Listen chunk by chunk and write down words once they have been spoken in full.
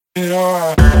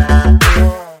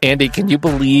Andy, can you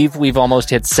believe we've almost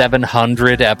hit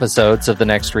 700 episodes of The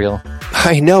Next Reel?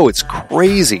 I know, it's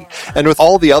crazy. And with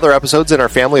all the other episodes in our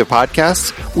family of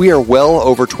podcasts, we are well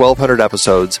over 1,200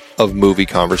 episodes of movie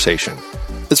conversation.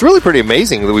 It's really pretty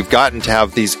amazing that we've gotten to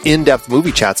have these in-depth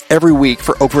movie chats every week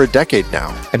for over a decade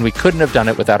now. And we couldn't have done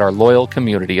it without our loyal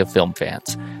community of film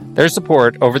fans. Their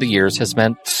support over the years has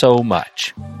meant so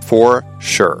much. For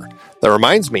sure. That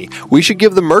reminds me, we should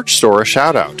give the merch store a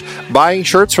shout out. Buying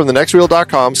shirts from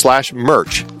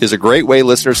thenextreel.com/merch is a great way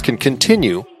listeners can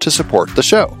continue to support the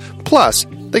show. Plus,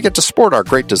 they get to sport our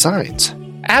great designs.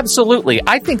 Absolutely.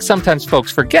 I think sometimes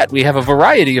folks forget we have a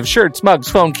variety of shirts, mugs,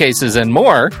 phone cases, and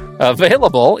more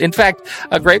available. In fact,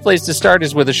 a great place to start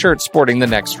is with a shirt sporting the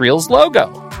Next Reel's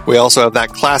logo. We also have that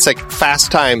classic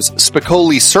Fast Times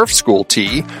Spicoli Surf School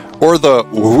tee, or the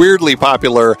weirdly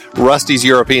popular Rusty's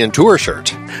European Tour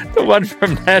shirt. The one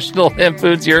from National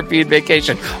Lampoon's European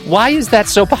Vacation. Why is that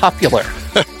so popular?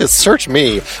 Search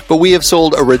me, but we have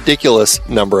sold a ridiculous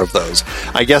number of those.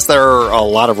 I guess there are a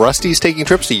lot of Rustys taking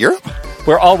trips to Europe?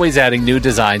 We're always adding new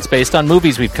designs based on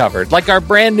movies we've covered, like our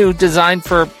brand new design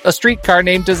for a streetcar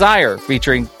named Desire,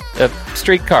 featuring a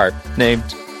streetcar named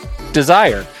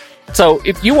Desire. So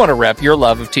if you want to rep your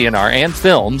love of TNR and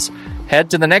films,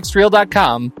 head to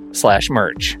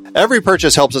thenextreel.com/merch. Every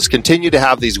purchase helps us continue to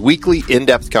have these weekly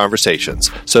in-depth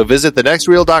conversations. So visit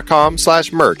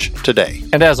thenextreel.com/merch today.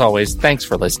 And as always, thanks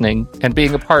for listening and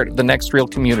being a part of the Next Reel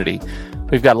community.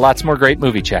 We've got lots more great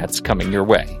movie chats coming your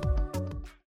way.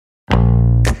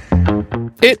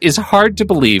 It is hard to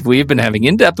believe we've been having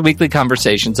in-depth weekly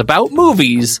conversations about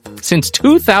movies since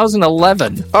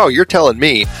 2011. Oh, you're telling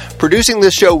me. Producing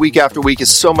this show week after week is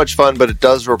so much fun, but it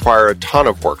does require a ton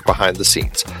of work behind the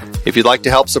scenes. If you'd like to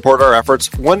help support our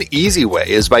efforts, one easy way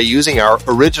is by using our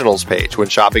Originals page when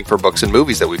shopping for books and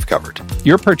movies that we've covered.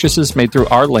 Your purchases made through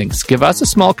our links give us a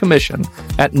small commission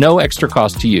at no extra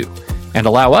cost to you, and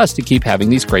allow us to keep having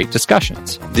these great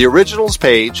discussions. The Originals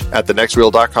page at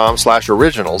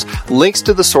thenextreel.com/originals links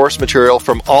to the source material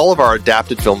from all of our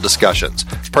adapted film discussions.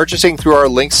 Purchasing through our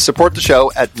links support the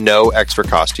show at no extra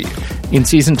cost to you. In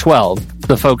Season 12,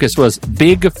 the focus was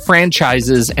big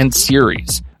franchises and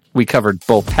series. We covered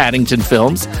both Paddington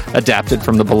films, adapted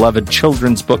from the beloved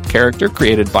children's book character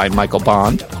created by Michael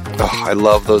Bond. Oh, I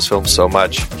love those films so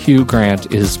much. Hugh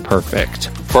Grant is perfect.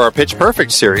 For our Pitch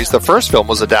Perfect series, the first film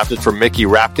was adapted from Mickey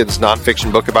Rapkin's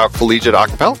nonfiction book about collegiate a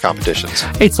cappella competitions.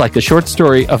 It's like a short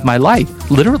story of my life,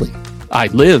 literally. I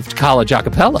lived college a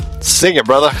cappella. Sing it,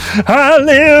 brother. I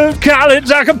lived college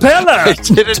a cappella. I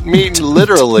didn't mean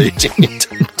literally.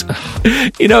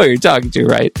 You know who you're talking to,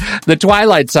 right? The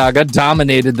Twilight Saga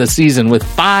dominated the season with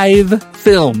 5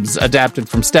 films adapted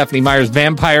from Stephenie Meyer's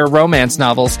vampire romance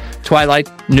novels, Twilight,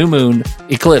 New Moon,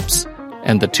 Eclipse,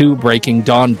 and the 2 Breaking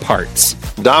Dawn parts.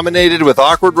 Dominated with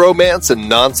awkward romance and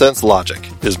nonsense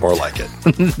logic is more like it.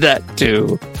 That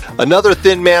too. Another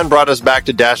Thin Man brought us back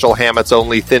to Dashiell Hammett's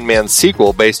only Thin Man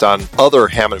sequel based on other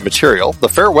Hammett material, The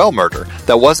Farewell Murder,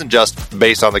 that wasn't just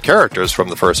based on the characters from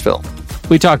the first film.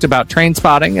 We talked about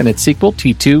Trainspotting and its sequel,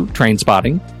 T2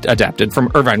 Trainspotting, adapted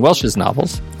from Irvine Welsh's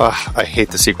novels. I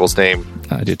hate the sequel's name.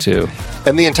 I do too.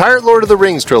 And the entire Lord of the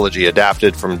Rings trilogy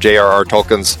adapted from J.R.R.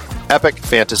 Tolkien's epic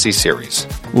fantasy series.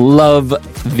 Love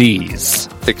these.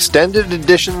 Extended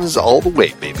editions all the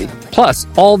way, baby. Plus,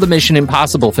 all the Mission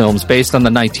Impossible films based on the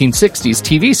 1960s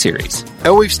TV series.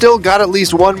 And we've still got at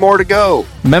least one more to go.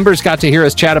 Members got to hear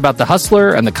us chat about The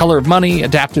Hustler and The Color of Money,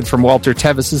 adapted from Walter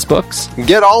Tevis's books.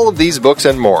 Get all of these books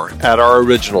and more at our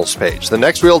Originals page,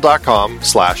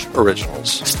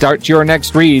 thenextreel.com/originals. Start your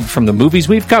next read from the movies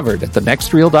we've covered at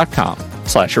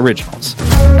thenextreel.com/originals.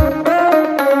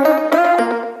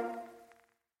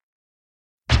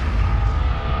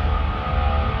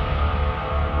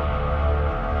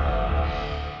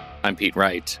 I'm Pete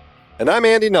Wright. And I'm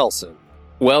Andy Nelson.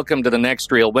 Welcome to The Next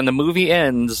Reel. When the movie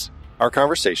ends, our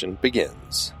conversation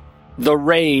begins. The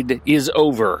raid is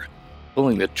over.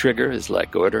 Pulling the trigger is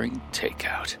like ordering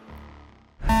takeout.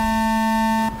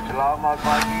 Selamat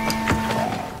pagi.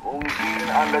 Mungkin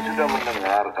Anda sudah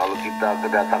mendengar kalau kita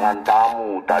kedatangan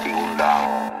tamu tak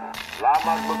diundang.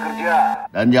 Selamat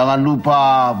bekerja. Dan jangan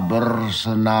lupa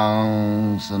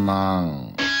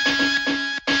bersenang-senang.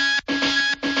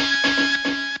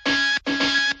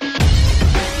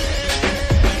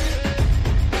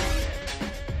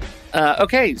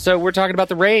 Okay, so we're talking about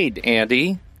The Raid,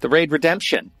 Andy. The Raid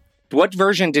Redemption. What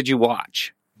version did you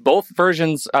watch? Both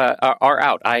versions are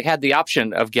out. I had the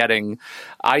option of getting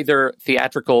either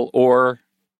theatrical or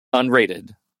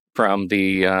unrated from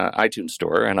the iTunes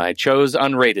store, and I chose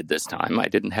unrated this time. I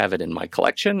didn't have it in my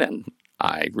collection, and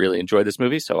I really enjoyed this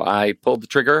movie, so I pulled the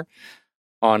trigger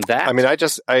on that. I mean, I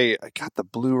got the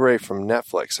Blu-ray from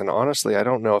Netflix, and honestly, I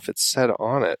don't know if it said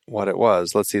on it what it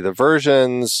was. Let's see the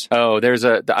versions. Oh, there's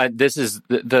this is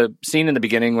the scene in the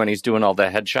beginning when he's doing all the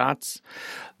headshots.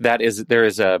 There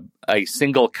is a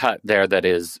single cut there that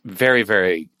is very,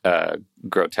 very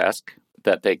grotesque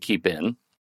that they keep in.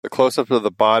 The close-up of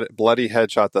the bloody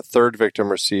headshot the third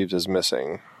victim receives is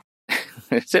missing.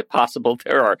 Is it possible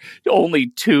there are only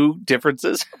 2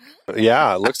 differences?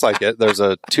 Yeah, it looks like it. There's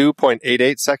a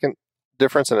 2.88 second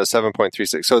difference and a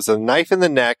 7.36. So it's a knife in the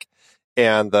neck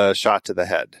and the shot to the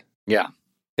head. Yeah.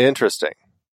 Interesting.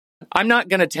 I'm not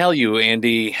going to tell you,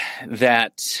 Andy,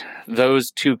 that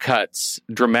those 2 cuts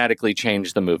dramatically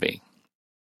change the movie.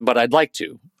 But I'd like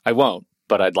to. I won't,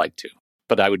 but I'd like to.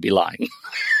 But I would be lying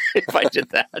if I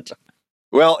did that.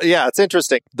 Well, yeah, it's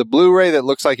interesting. The Blu-ray that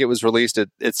looks like it was released,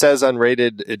 it says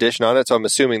unrated edition on it, so I'm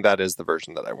assuming that is the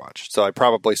version that I watched. So I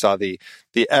probably saw the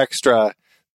extra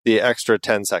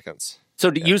 10 seconds.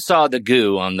 So you saw the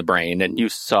goo on the brain, and you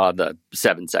saw the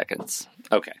 7 seconds.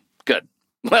 Okay, good.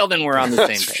 Well, then we're on the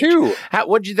same page. Phew.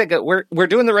 What'd you think? We're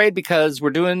doing the raid because we're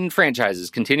doing franchises,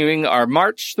 continuing our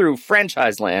march through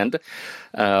franchise land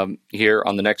here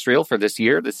on the next reel for this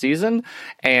season,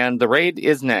 and the raid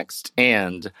is next.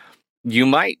 And you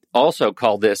might also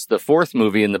call this the 4th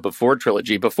movie in the Before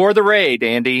trilogy. Before the Raid,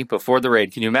 Andy. Before the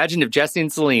Raid. Can you imagine if Jesse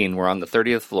and Celine were on the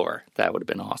 30th floor? That would have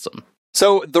been awesome.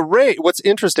 So the Raid, what's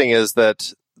interesting is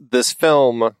that this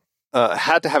film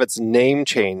had to have its name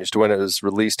changed when it was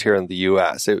released here in the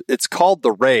U.S. It's called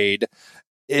The Raid.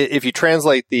 If you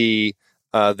translate the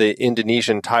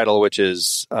Indonesian title, which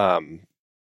is Serbuan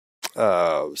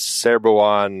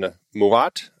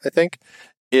Muat, I think,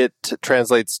 it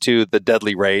translates to The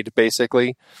Deadly Raid,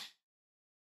 basically.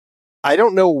 I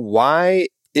don't know why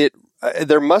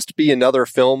there must be another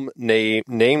film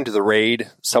named The Raid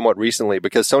somewhat recently,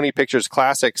 because Sony Pictures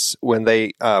Classics, when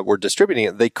they were distributing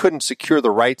it, they couldn't secure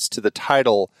the rights to the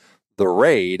title The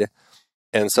Raid,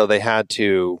 and so they had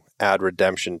to add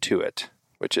Redemption to it,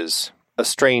 which is a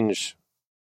strange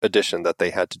addition that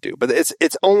they had to do. But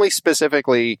it's only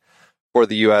specifically for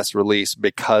the U.S. release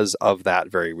because of that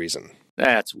very reason.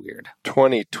 That's weird.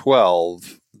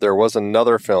 2012, there was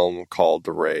another film called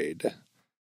The Raid.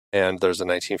 And there's a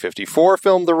 1954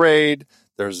 film, The Raid.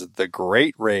 There's The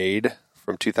Great Raid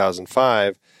from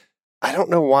 2005. I don't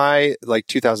know why,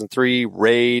 2003,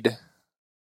 Raid.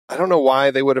 I don't know why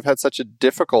they would have had such a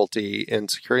difficulty in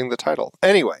securing the title.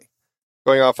 Anyway,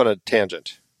 going off on a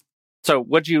tangent. So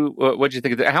what'd you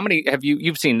think of that? How many have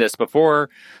you've seen this before?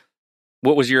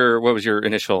 What was your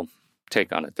initial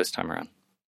take on it this time around?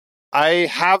 I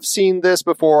have seen this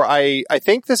before. I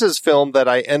think this is film that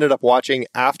I ended up watching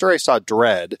after I saw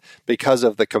Dredd because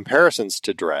of the comparisons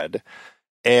to Dredd.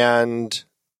 And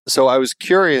so I was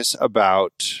curious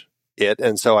about it,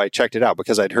 and so I checked it out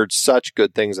because I'd heard such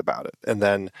good things about it. And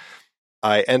then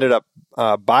I ended up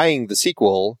buying the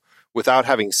sequel without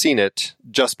having seen it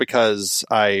just because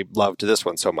I loved this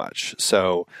one so much.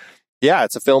 So yeah,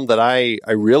 it's a film that I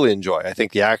really enjoy. I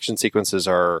think the action sequences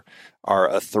are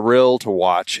a thrill to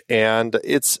watch. And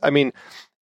it's an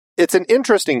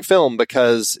interesting film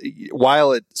because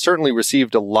while it certainly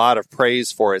received a lot of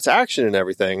praise for its action and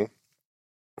everything,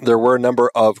 there were a number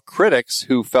of critics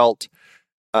who felt,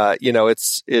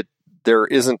 there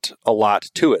isn't a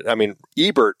lot to it. I mean,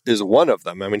 Ebert is one of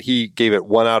them. I mean, he gave it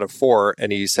 1 out of 4,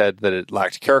 and he said that it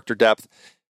lacked character depth.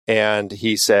 And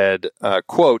he said,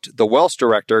 quote, "The Welsh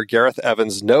director, Gareth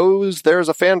Evans, knows there's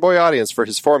a fanboy audience for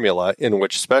his formula in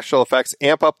which special effects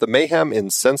amp up the mayhem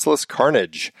in senseless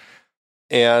carnage."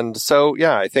 And so,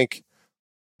 yeah, I think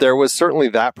there was certainly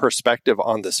that perspective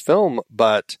on this film,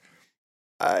 but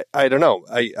I don't know.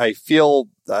 I feel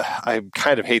I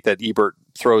kind of hate that Ebert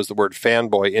throws the word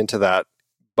fanboy into that,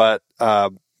 but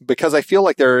because I feel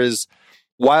like there is,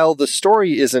 while the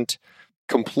story isn't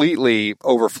completely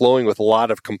overflowing with a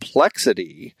lot of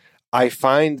complexity, I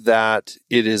find that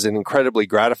it is an incredibly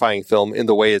gratifying film in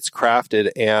the way it's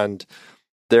crafted, and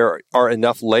there are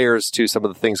enough layers to some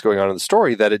of the things going on in the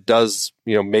story that it does,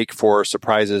 make for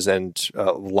surprises and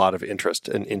a lot of interest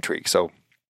and intrigue. So,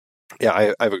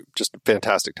 yeah, I have just a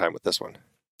fantastic time with this one.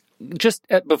 Just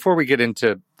before we get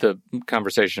into the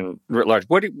conversation writ large,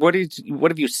 what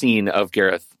have you seen of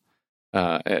Gareth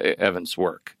Evans'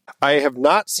 work? I have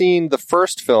not seen the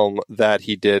first film that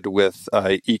he did with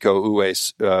Iko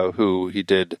Uwais, who he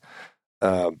did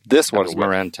this one with.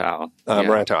 Marantau.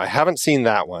 Marantau. I haven't seen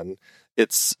that one.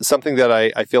 It's something that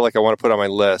I feel like I want to put on my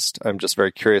list. I'm just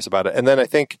very curious about it. And then I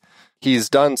think he's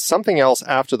done something else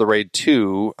after The Raid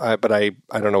 2, but I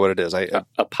don't know what it is.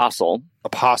 Apostle.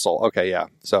 Apostle. Okay, yeah.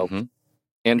 So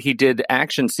And he did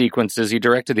action sequences. He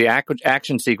directed the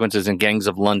action sequences in Gangs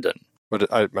of London. But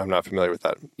I'm not familiar with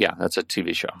that. Yeah, that's a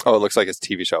TV show. Oh, it looks like it's a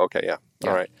TV show. Okay, yeah.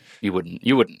 All right. You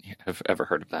wouldn't have ever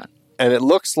heard of that. And it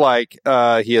looks like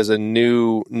he has a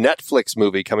new Netflix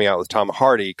movie coming out with Tom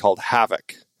Hardy called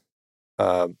Havoc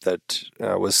that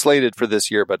was slated for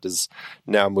this year, but is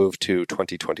now moved to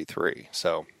 2023.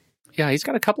 So, yeah, he's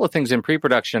got a couple of things in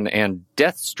pre-production, and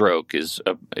Deathstroke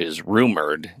is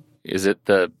rumored.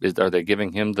 Are they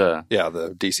giving him the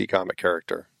DC comic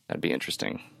character? That'd be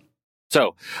interesting.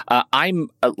 So I'm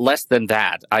less than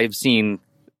that. I've seen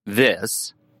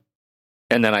this,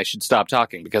 and then I should stop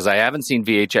talking because I haven't seen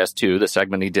VHS 2, the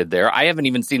segment he did there. I haven't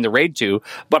even seen The Raid 2,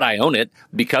 but I own it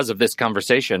because of this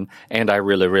conversation, and I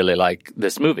really, really like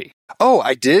this movie. Oh,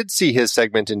 I did see his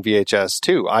segment in VHS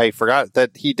 2. I forgot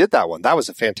that he did that one. That was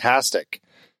a fantastic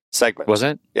segment. Was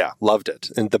it? Yeah, loved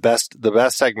it. And the best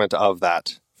segment of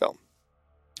that film.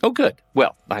 Oh, good.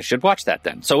 Well, I should watch that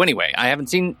then. So anyway, I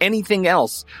haven't seen anything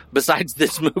else besides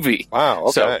this movie. Wow,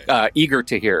 okay. So eager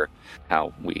to hear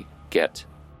how we get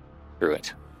through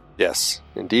it. Yes,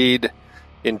 indeed.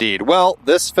 Well,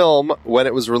 this film, when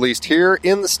it was released here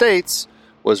in the States,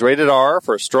 was rated R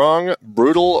for strong,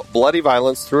 brutal, bloody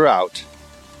violence throughout,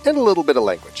 and a little bit of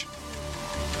language.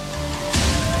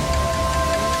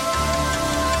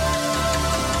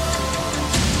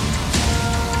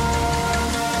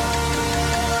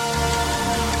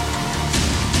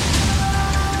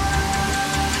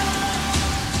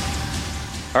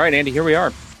 All right, Andy, here we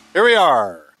are. Here we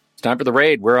are. It's time for the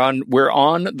raid. We're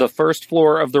on the first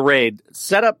floor of the raid.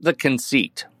 Set up the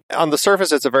conceit. On the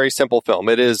surface, it's a very simple film.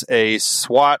 It is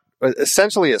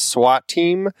essentially a SWAT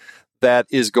team that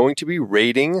is going to be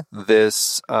raiding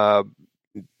this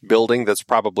building that's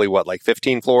probably,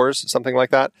 15 floors, something like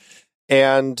that.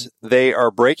 And they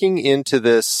are breaking into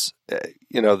this,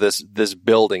 this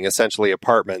building, essentially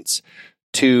apartments,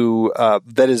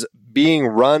 that is being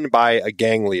run by a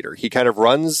gang leader. He kind of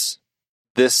runs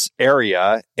this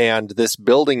area, and this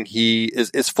building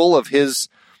is full of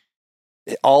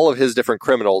all of his different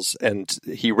criminals, and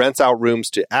he rents out rooms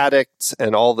to addicts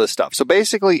and all this stuff. So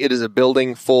basically, it is a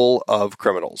building full of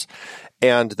criminals.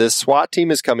 And this SWAT team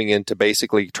is coming in to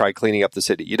basically try cleaning up the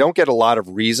city. You don't get a lot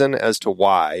of reason as to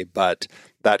why, but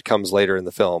that comes later in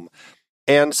the film.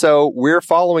 And so we're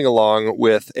following along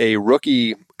with a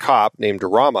rookie cop named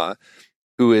Rama,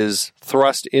 who is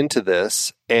thrust into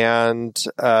this, and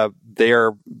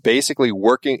they're basically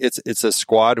working. It's a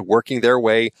squad working their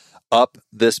way up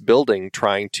this building,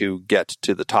 trying to get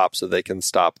to the top so they can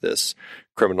stop this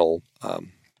criminal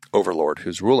overlord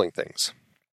who's ruling things.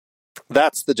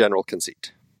 That's the general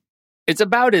conceit. It's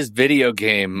about as video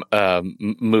game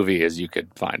movie as you could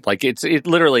find. Like it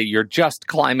literally, you're just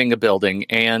climbing a building,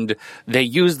 and they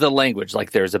use the language.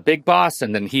 Like there's a big boss,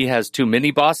 and then he has two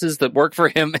mini bosses that work for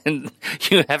him, and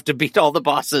you have to beat all the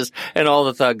bosses and all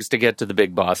the thugs to get to the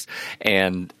big boss.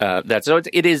 And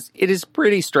it is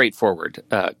pretty straightforward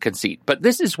conceit. But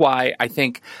this is why I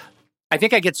think I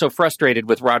get so frustrated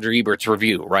with Roger Ebert's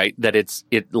review, right? That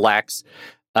it lacks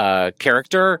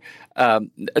character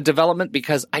development,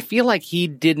 because I feel like he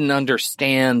didn't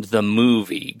understand the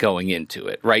movie going into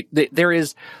it, right? There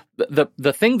is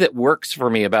the thing that works for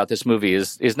me about this movie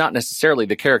is not necessarily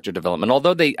the character development,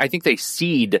 although I think they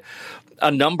seed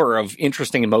a number of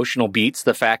interesting emotional beats.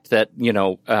 The fact that,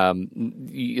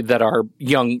 that our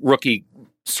young rookie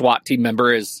SWAT team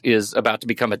member is about to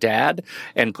become a dad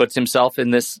and puts himself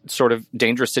in this sort of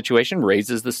dangerous situation,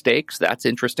 raises the stakes. That's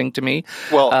interesting to me.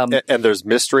 Well, and there's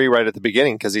mystery right at the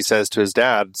beginning, because he says to his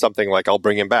dad something like, "I'll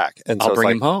bring him back," and so I'll bring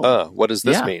him home. What does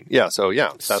this mean? Yeah. So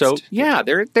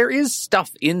there is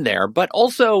stuff in there, but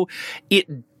also it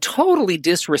totally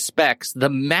disrespects the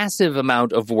massive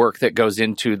amount of work that goes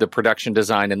into the production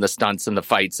design and the stunts and the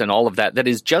fights and all of that. That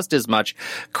is just as much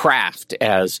craft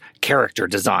as character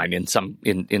design in some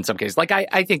cases. Like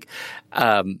I think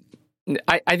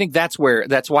that's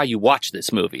why you watch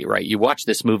this movie, right? You watch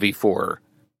this movie for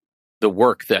the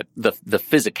work, that the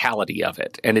physicality of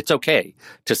it, and it's okay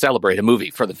to celebrate a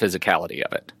movie for the physicality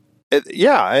of it.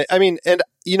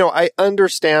 I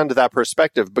understand that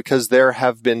perspective, because there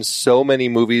have been so many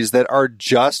movies that are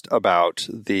just about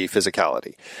the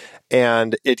physicality.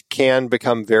 And it can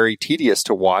become very tedious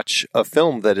to watch a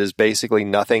film that is basically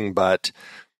nothing but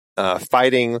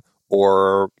fighting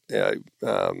or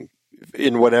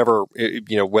in whatever,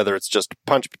 whether it's just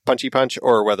punchy punch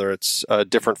or whether it's a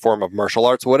different form of martial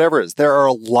arts, whatever it is. There are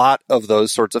a lot of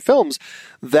those sorts of films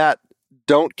that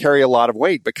don't carry a lot of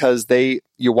weight, because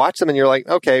you watch them and you're like,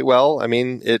 okay, well, I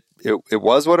mean, it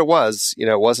was what it was.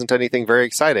 It wasn't anything very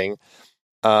exciting.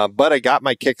 but I got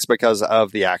my kicks because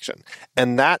of the action.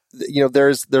 And that,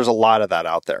 there's a lot of that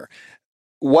out there.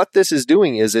 What this is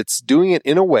doing is it's doing it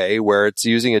in a way where it's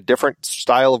using a different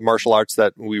style of martial arts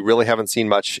that we really haven't seen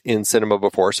much in cinema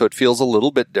before. So it feels a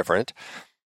little bit different.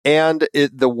 And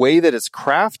the way that it's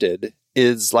crafted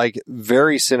is like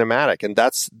very cinematic. And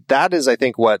that is, I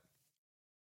think, what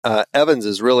Evans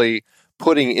is really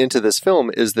putting into this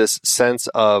film is this sense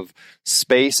of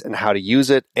space and how to use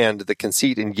it and the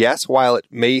conceit. And yes, while it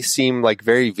may seem like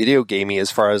very video gamey as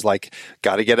far as like,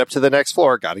 got to get up to the next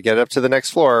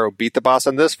floor, beat the boss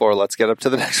on this floor, let's get up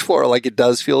to the next floor. Like it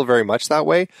does feel very much that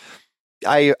way.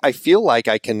 I feel like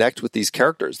I connect with these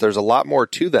characters. There's a lot more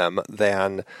to them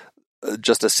than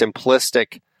just a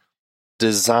simplistic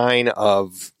design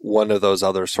of one of those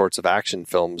other sorts of action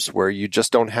films where you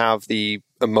just don't have the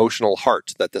emotional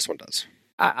heart that this one does.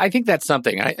 I think that's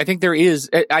something. I think there is.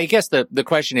 I guess the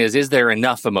question is there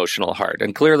enough emotional heart?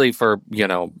 And clearly for,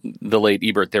 the late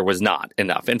Ebert, there was not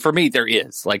enough. And for me, there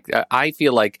is. Like, I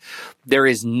feel like there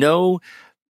is no...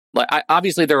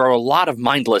 obviously, there are a lot of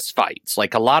mindless fights,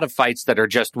 like a lot of fights that are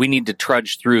just, we need to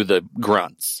trudge through the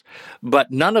grunts. But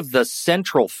none of the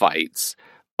central fights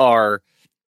are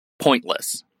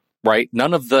pointless, right?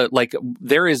 None of the,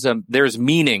 there's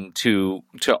meaning to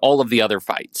all of the other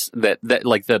fights that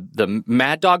like the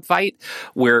Mad Dog fight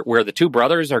where the two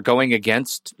brothers are going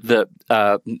against the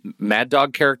Mad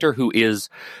Dog character who is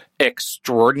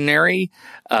extraordinary.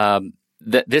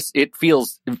 It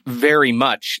feels very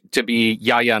much to be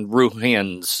Yayan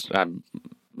Ruhian's,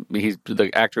 he's the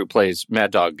actor who plays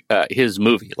Mad Dog, his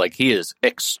movie. Like, he is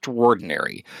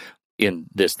extraordinary in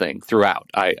this thing throughout.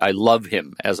 I love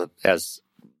him as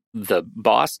the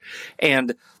boss.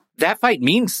 And that fight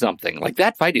means something. Like,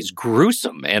 that fight is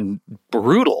gruesome and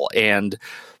brutal. And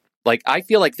like, I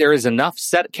feel like there is enough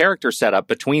character setup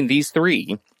between these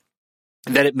three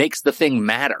that it makes the thing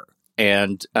matter.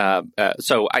 And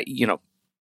so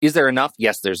is there enough?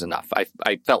 Yes, there's enough.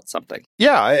 I felt something.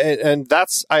 Yeah, and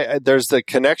that's there's the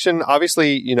connection.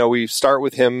 Obviously, we start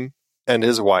with him and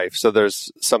his wife, so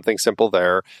there's something simple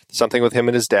there. Something with him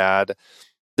and his dad.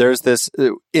 There's this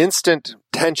instant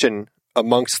tension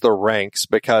amongst the ranks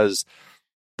because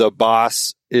the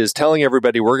boss is telling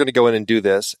everybody we're going to go in and do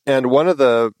this, and one of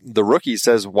the rookies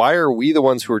says, "Why are we the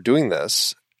ones who are doing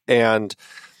this?" And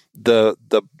the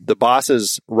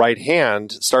boss's right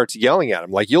hand starts yelling at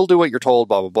him like, "You'll do what you're told,"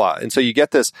 blah blah blah. And so you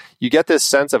get this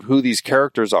sense of who these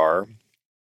characters are,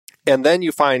 and then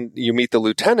you meet the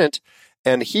lieutenant,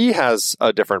 and he has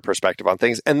a different perspective on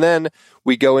things. And then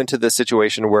we go into this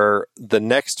situation where the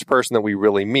next person that we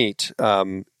really meet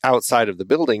outside of the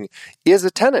building is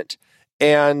a tenant.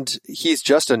 And he's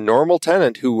just a normal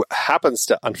tenant who happens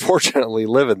to, unfortunately,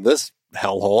 live in this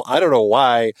hellhole. I don't know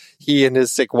why he and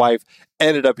his sick wife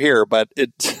ended up here, but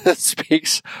it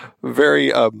speaks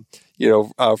very,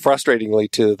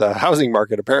 frustratingly to the housing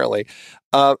market, apparently.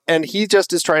 And he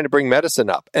just is trying to bring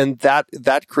medicine up. And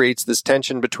that creates this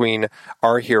tension between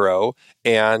our hero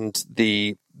and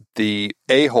the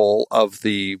a-hole of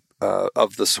the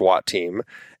SWAT team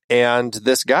and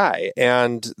this guy.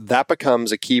 And that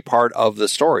becomes a key part of the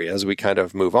story as we kind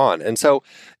of move on. And so,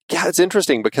 yeah, it's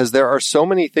interesting because there are so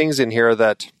many things in here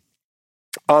that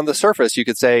on the surface you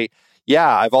could say,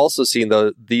 yeah, I've also seen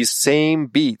these same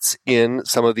beats in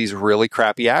some of these really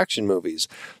crappy action movies.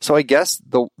 So I guess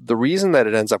the reason that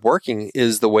it ends up working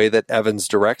is the way that Evans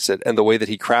directs it and the way that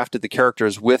he crafted the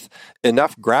characters with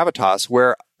enough gravitas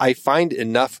where I find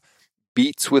enough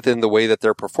beats within the way that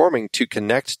they're performing to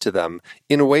connect to them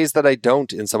in ways that I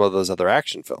don't in some of those other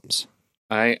action films.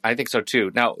 I think so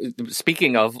too. Now,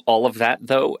 speaking of all of that,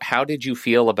 though, how did you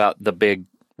feel about the big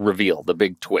reveal, the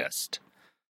big twist?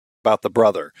 About the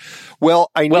brother.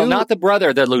 Well, not the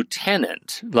brother, the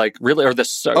lieutenant. Like, really, or the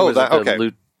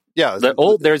okay.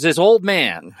 There's this old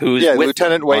man who's with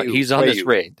Lieutenant Wayu. He's on this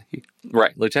raid,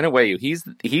 right? Lieutenant Wayu.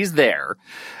 He's there,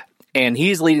 and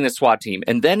he's leading the SWAT team.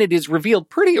 And then it is revealed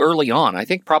pretty early on, I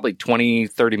think probably 20,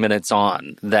 30 minutes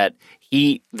on, that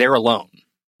they're alone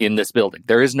in this building.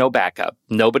 There is no backup.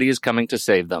 Nobody is coming to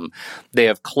save them. They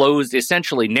have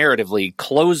essentially narratively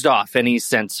closed off any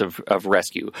sense of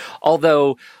rescue.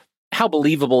 Although, how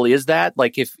believable is that?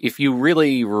 Like, if you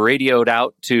really radioed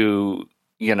out to,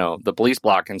 the police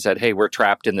block and said, "Hey, we're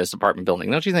trapped in this apartment building,"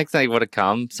 don't you think they would have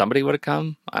come? Somebody would have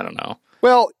come? I don't know.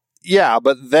 Well, yeah,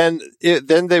 but then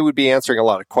they would be answering a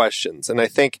lot of questions, and I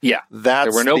think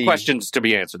there were no questions to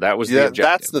be answered. That was the objective.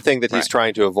 That's the thing that he's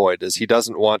trying to avoid. Is he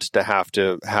doesn't want to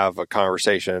have a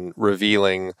conversation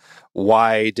revealing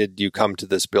why did you come to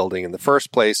this building in the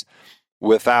first place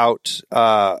without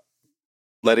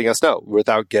letting us know,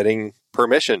 without getting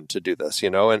permission to do this,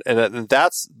 and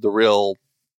that's the real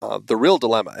the real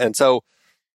dilemma. And so,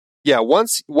 yeah,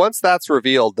 once that's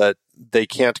revealed that they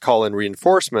can't call in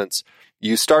reinforcements,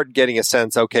 you start getting a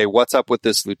sense, okay, what's up with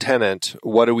this lieutenant?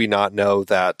 What do we not know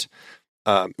that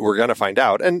we're going to find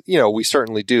out? And, we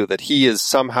certainly do, that he is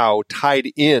somehow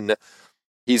tied in.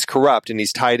 He's corrupt, and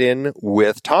he's tied in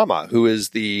with Tama, who is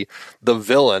the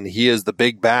villain. He is the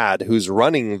big bad who's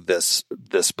running this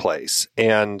place.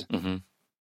 And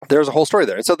there's a whole story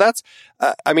there. And so that's,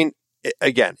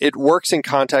 again, it works in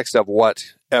context of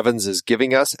what Evans is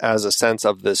giving us as a sense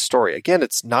of this story. Again,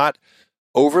 it's not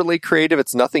overly creative.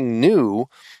 It's nothing new,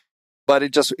 but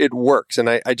it works. And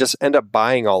I just end up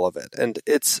buying all of it. And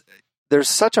there's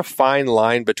such a fine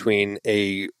line between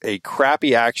a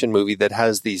crappy action movie that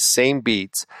has these same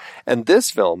beats and this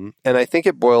film. And I think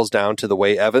it boils down to the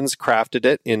way Evans crafted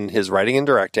it in his writing and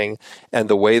directing and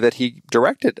the way that he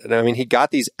directed. And I mean, he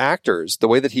got these actors, the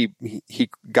way that he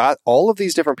got all of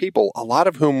these different people, a lot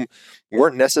of whom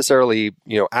weren't necessarily,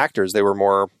 actors. They were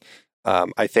more,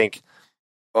 I think,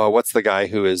 what's the guy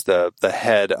who is the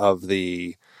head of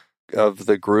the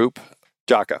group?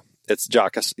 Jaka. It's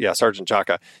Jaka. Yeah. Sergeant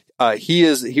Jaka.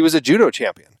 He was a judo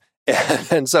champion.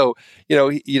 And so,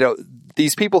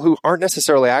 these people who aren't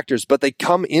necessarily actors, but they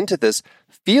come into this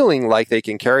feeling like they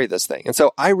can carry this thing. And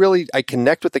so I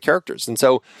connect with the characters. And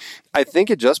so I think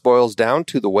it just boils down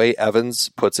to the way Evans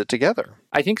puts it together.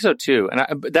 I think so too.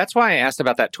 And that's why I asked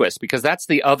about that twist, because that's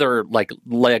the other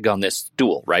leg on this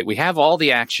stool, right? We have all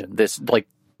the action, this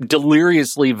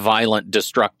deliriously violent,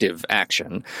 destructive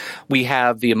action. We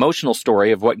have the emotional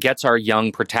story of what gets our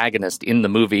young protagonist in the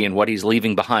movie and what he's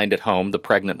leaving behind at home, the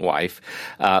pregnant wife.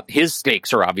 His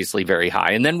stakes are obviously very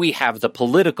high. And then we have the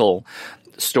political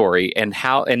story and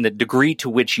the degree to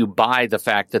which you buy the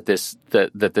fact that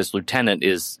this lieutenant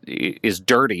is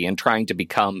dirty and trying to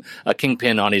become a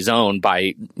kingpin on his own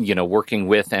by working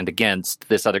with and against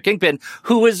this other kingpin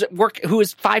who is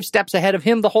 5 steps ahead of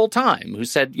him the whole time, who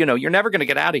said, you're never going to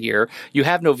get out of here, you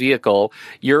have no vehicle,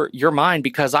 you're mine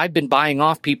because I've been buying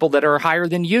off people that are higher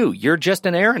than you, you're just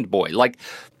an errand boy.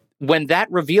 When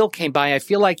that reveal came by, I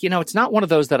feel like, it's not one of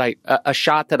those that a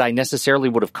shot that I necessarily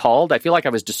would have called. I feel like I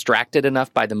was distracted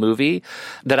enough by the movie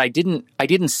that I didn't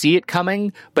see it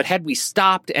coming. But had we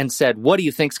stopped and said, what do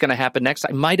you think's going to happen next?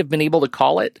 I might have been able to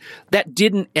call it. That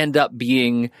didn't end up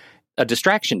being a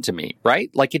distraction to me,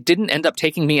 right? It didn't end up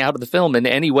taking me out of the film in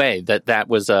any way that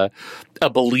was a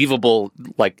believable,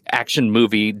 action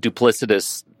movie,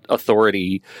 duplicitous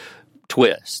authority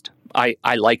twist. I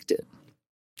liked it.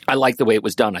 I liked the way it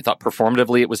was done. I thought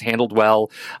performatively it was handled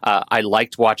well. I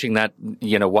liked watching that,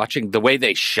 watching the way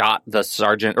they shot the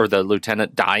sergeant or the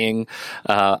lieutenant dying,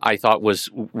 I thought was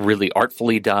really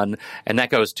artfully done. And that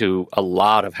goes to a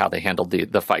lot of how they handled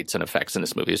the fights and effects in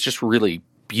this movie. It's just really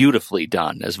beautifully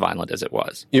done, as violent as it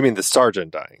was. You mean the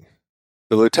sergeant dying?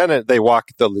 The lieutenant, they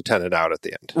walk the lieutenant out at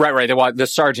the end. Right. They walk the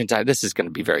sergeant dying. This is going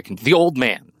to be very the old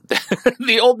man.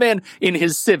 The old man in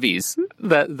his civvies,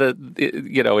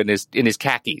 in his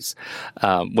khakis.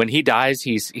 When he dies,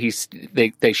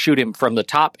 they shoot him from the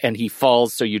top and he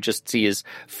falls, so you just see his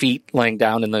feet laying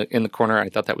down in the corner. I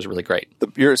thought that was really great.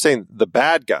 You're saying the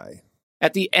bad guy.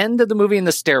 At the end of the movie in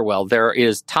the stairwell, there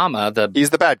is Tama.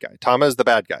 He's the bad guy. Tama is the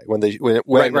bad guy.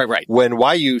 Right. When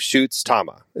Wyu shoots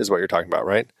Tama is what you're talking about,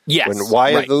 right? Yes. When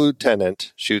Wyu the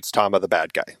lieutenant shoots Tama the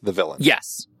bad guy, the villain.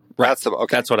 Yes. Right.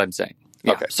 That's what I'm saying.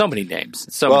 Yeah, okay. So many names.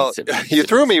 You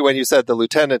threw me when you said the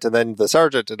lieutenant and then the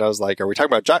sergeant, and I was like, "Are we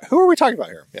talking about who are we talking about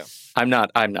here?" Yeah, I'm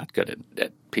not good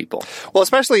at people. Well,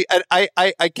 especially, and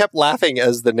I kept laughing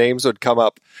as the names would come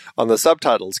up on the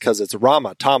subtitles because it's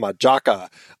Rama, Tama, Jaka,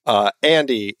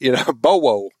 Andy,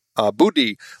 Bowo,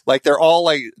 Budi. They're all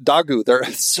Dagu. There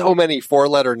are so many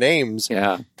 4-letter names.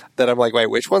 Yeah, that I'm like,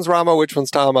 wait, which one's Rama? Which one's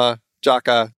Tama?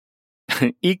 Jaka,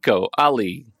 Iko,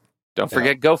 Ali. Don't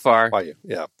forget Gofar. Wyu,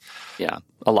 yeah. Yeah,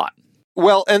 a lot.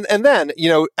 Well, and then,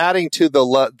 adding to the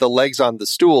legs on the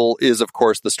stool is, of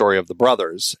course, the story of the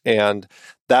brothers. And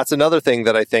that's another thing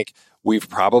that I think we've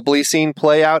probably seen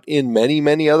play out in many,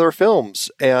 many other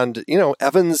films. And,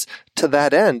 Evans, to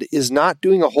that end, is not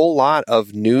doing a whole lot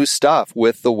of new stuff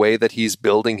with the way that he's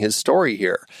building his story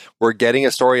here. We're getting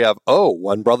a story of,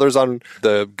 one brother's on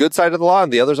the good side of the law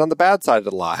and the other's on the bad side of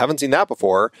the law. Haven't seen that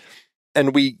before.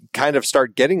 And we kind of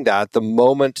start getting that the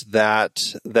moment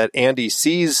that Andy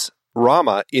sees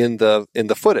Rama in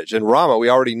the footage. And Rama, we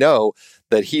already know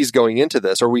that he's going into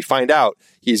this, or we find out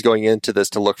he's going into this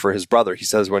to look for his brother. He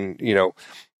says, when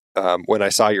I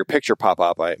saw your picture pop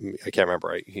up, I can't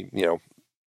remember.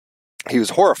 He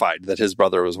was horrified that his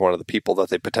brother was one of the people that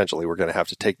they potentially were going to have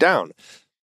to take down.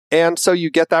 And so you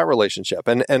get that relationship.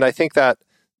 And I think that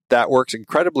works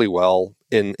incredibly well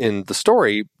in the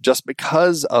story just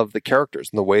because of the characters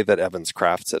and the way that Evans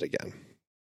crafts it again.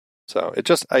 So it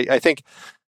just, I think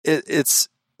it's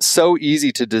so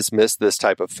easy to dismiss this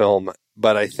type of film,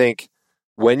 but I think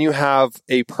when you have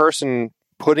a person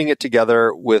putting it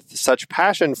together with such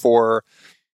passion for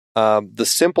the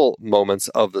simple moments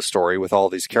of the story with all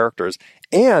these characters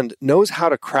and knows how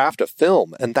to craft a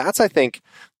film, and that's, I think,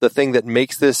 the thing that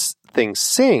makes this thing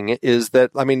sing is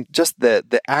that, I mean, just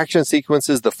the action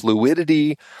sequences, the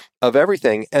fluidity of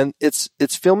everything, and it's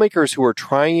filmmakers who are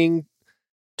trying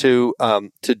to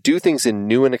do things in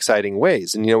new and exciting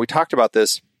ways. And we talked about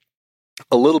this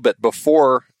a little bit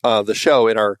before the show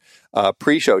in our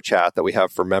pre-show chat that we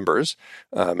have for members.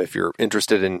 If you're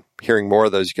interested in hearing more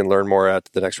of those, you can learn more at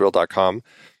thenextreel.com.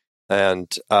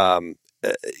 And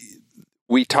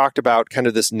we talked about kind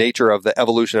of this nature of the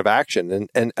evolution of action.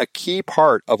 And a key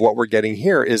part of what we're getting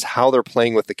here is how they're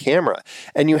playing with the camera.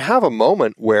 And you have a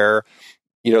moment where,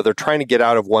 they're trying to get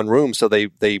out of one room. So they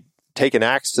take an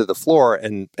axe to the floor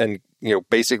and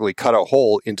basically cut a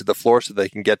hole into the floor so they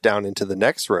can get down into the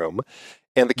next room.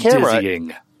 And the camera,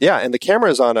 Dizzying. Yeah, and the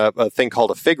camera is on a thing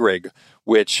called a fig rig,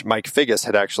 which Mike Figgis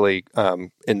had actually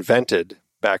invented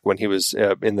back when he was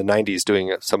in the 90s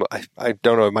doing some, I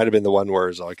don't know, it might have been the one where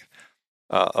it's like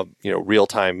a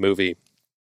real-time movie.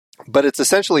 But it's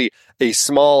essentially a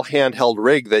small handheld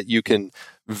rig that you can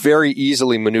very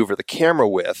easily maneuver the camera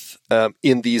with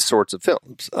in these sorts of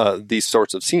films, these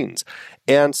sorts of scenes.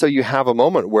 And so you have a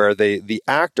moment where the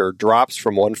actor drops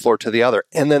from one floor to the other,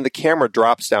 and then the camera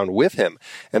drops down with him.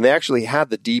 And they actually had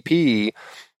the DP,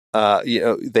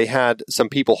 they had some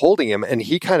people holding him, and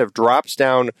he kind of drops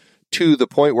down to the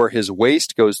point where his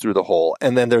waist goes through the hole.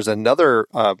 And then there's another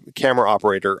camera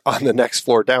operator on the next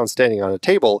floor down standing on a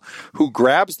table who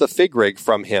grabs the fig rig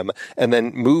from him and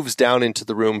then moves down into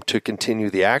the room to continue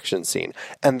the action scene.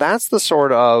 And that's the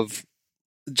sort of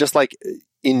just like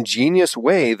ingenious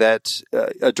way that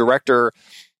a director,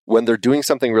 when they're doing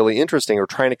something really interesting or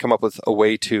trying to come up with a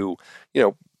way to,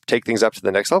 take things up to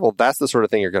the next level, that's the sort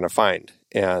of thing you're going to find.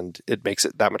 And it makes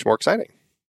it that much more exciting.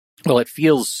 Well, it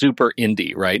feels super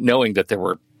indie, right? Knowing that there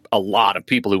were a lot of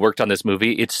people who worked on this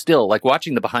movie, it's still like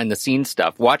watching the behind the scenes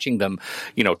stuff, watching them,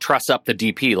 truss up the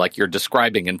DP like you're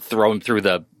describing and throw him through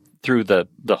the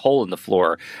hole in the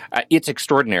floor. It's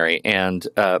extraordinary. And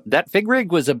that fig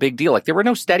rig was a big deal. Like there were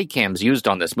no Steadicams used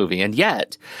on this movie. And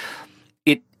yet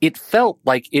it felt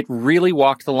like it really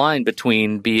walked the line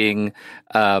between being,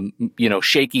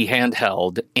 shaky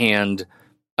handheld and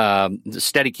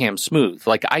Steadicam smooth.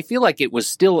 Like I feel like it was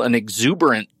still an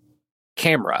exuberant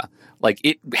camera. Like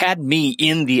it had me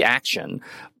in the action,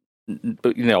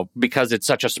 because it's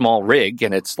such a small rig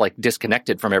and it's like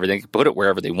disconnected from everything. They could put it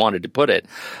wherever they wanted to put it.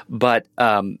 But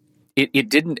it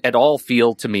didn't at all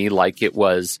feel to me like it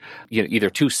was either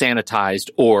too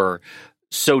sanitized or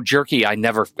so jerky.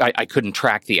 I couldn't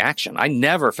track the action. I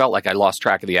never felt like I lost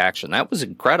track of the action. That was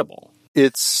incredible.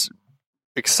 It's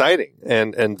exciting,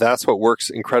 and that's what works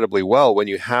incredibly well when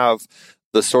you have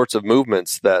the sorts of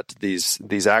movements that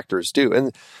these actors do.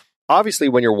 And obviously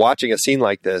when you're watching a scene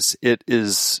like this, it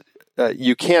is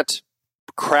you can't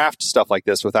craft stuff like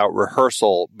this without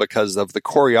rehearsal because of the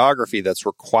choreography that's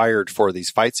required for these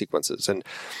fight sequences. And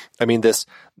I mean, this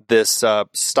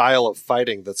style of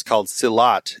fighting that's called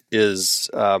silat is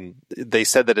they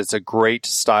said that it's a great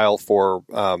style for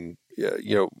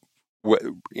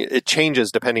it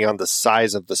changes depending on the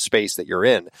size of the space that you're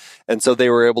in. And so they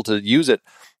were able to use it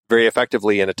very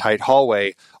effectively in a tight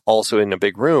hallway, also in a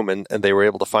big room. And they were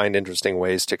able to find interesting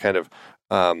ways to kind of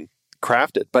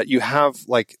craft it. But you have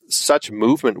like such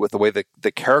movement with the way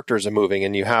the characters are moving.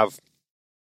 And you have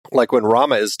like when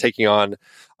Rama is taking on,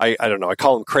 I don't know, I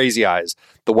call him Crazy Eyes,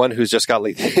 the one who's just got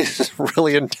like these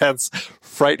really intense,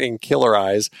 frightening killer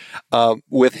eyes,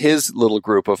 with his little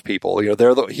group of people.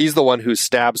 He's the one who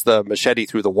stabs the machete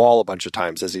through the wall a bunch of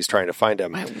times as he's trying to find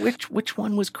him. Which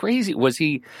one was crazy? Was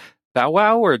he Bow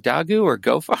Wow or Dagu or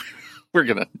Gofar? We're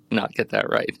gonna not get that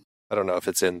right. I don't know if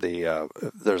it's in the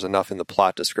there's enough in the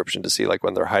plot description to see like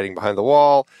when they're hiding behind the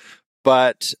wall,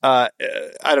 but I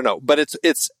don't know. But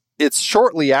it's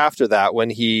shortly after that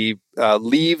when he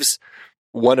leaves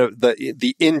one of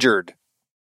the injured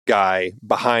guy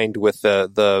behind with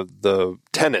the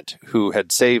tenant who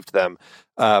had saved them.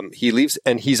 He leaves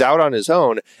and he's out on his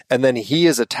own, and then he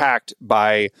is attacked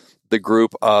by the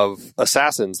group of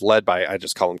assassins led by, I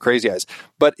just call them Crazy Eyes.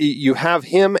 But you have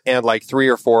him and like 3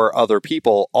 or 4 other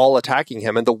people all attacking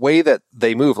him. And the way that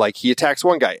they move, like he attacks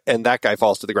one guy and that guy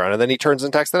falls to the ground and then he turns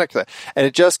and attacks the next guy. And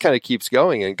it just kind of keeps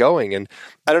going and going. And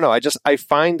I don't know, I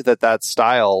find that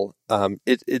style,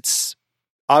 it's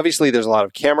Obviously, there's a lot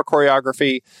of camera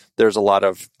choreography. There's a lot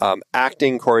of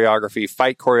acting choreography,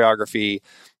 fight choreography,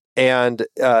 and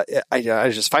I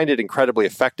just find it incredibly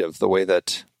effective the way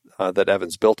that that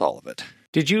Evans built all of it.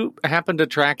 Did you happen to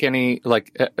track any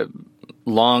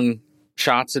long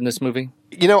shots in this movie?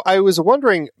 I was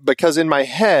wondering, because in my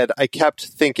head, I kept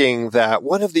thinking that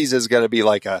one of these is going to be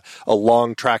like a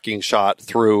long tracking shot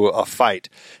through a fight.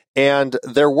 And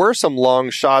there were some long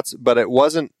shots, but it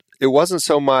wasn't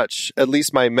so much, at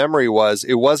least my memory was,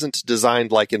 it wasn't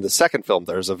designed like in the second film.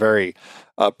 There's a very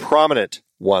prominent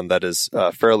one that is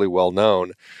fairly well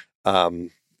known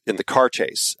in the car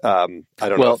chase. I don't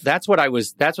know. Well, that's what I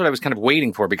was kind of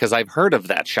waiting for, because I've heard of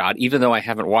that shot, even though I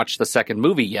haven't watched the second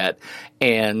movie yet.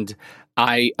 And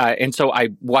so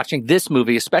watching this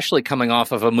movie, especially coming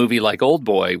off of a movie like Old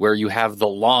Boy, where you have the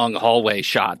long hallway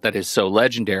shot that is so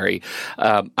legendary,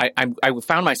 I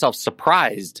found myself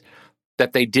surprised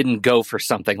that they didn't go for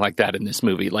something like that in this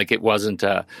movie. Like it wasn't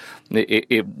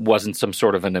some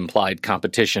sort of an implied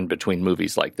competition between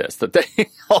movies like this, that they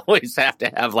always have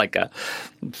to have like a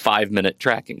 5-minute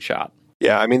tracking shot.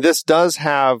 Yeah, I mean, this does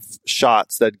have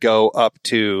shots that go up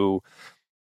to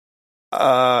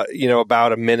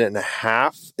about a minute and a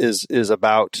half is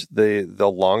about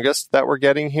the longest that we're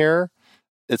getting here.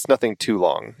 It's nothing too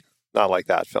long, not like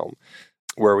that film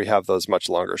where we have those much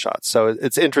longer shots. So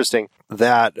it's interesting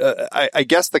that I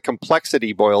guess the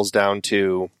complexity boils down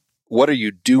to what are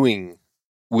you doing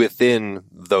within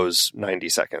those 90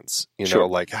 seconds? Sure.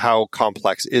 Like how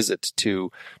complex is it to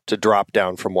drop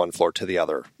down from one floor to the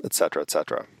other, et cetera, et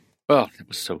cetera. Oh, that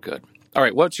was so good. All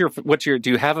right, what's your? Do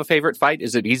you have a favorite fight?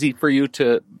 Is it easy for you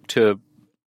to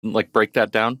like break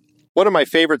that down? One of my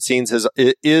favorite scenes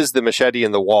is the machete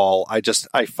in the wall.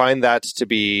 I find that to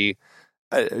be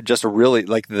just a really,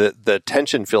 like, the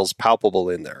tension feels palpable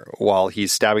in there while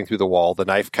he's stabbing through the wall. The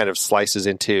knife kind of slices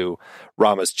into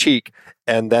Rama's cheek,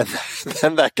 and then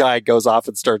that guy goes off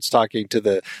and starts talking to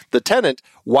the tenant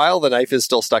while the knife is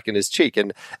still stuck in his cheek,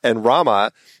 and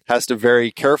Rama has to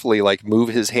very carefully like move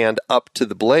his hand up to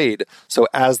the blade, so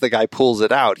as the guy pulls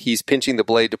it out, he's pinching the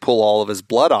blade to pull all of his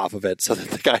blood off of it so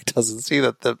that the guy doesn't see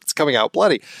that it's coming out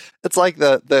bloody. It's like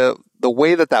the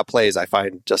way that plays, I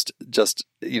find just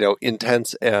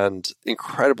intense and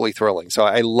incredibly thrilling. So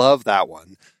I love that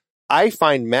one. I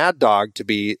find Mad Dog to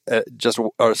be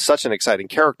such an exciting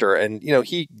character, and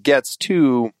he gets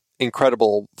two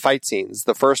incredible fight scenes.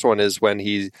 The first one is when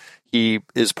he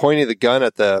is pointing the gun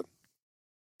at the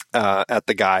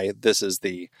guy. This is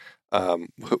the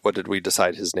what did we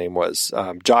decide his name was?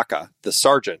 Jaka, the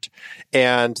sergeant,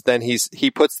 and then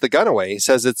he puts the gun away. He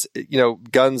says it's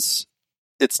guns.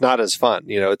 It's not as fun.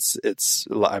 It's,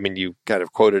 I mean, you kind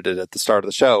of quoted it at the start of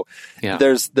the show. Yeah.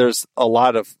 There's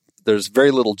very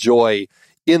little joy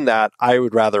in that. I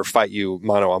would rather fight you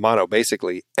mano a mano,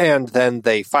 basically. And then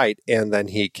they fight, and then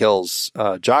he kills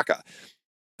Jaka.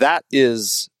 That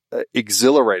is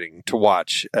exhilarating to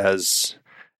watch as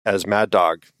Mad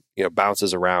Dog,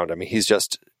 bounces around. I mean, he's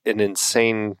just an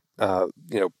insane,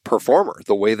 performer,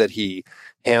 the way that he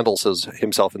handles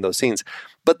himself in those scenes.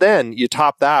 But then you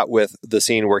top that with the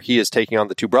scene where he is taking on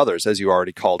the two brothers, as you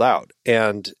already called out.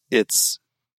 And it's,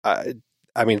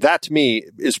 that to me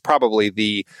is probably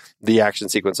the action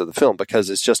sequence of the film, because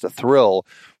it's just a thrill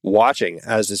watching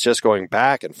as it's just going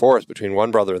back and forth between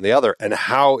one brother and the other. And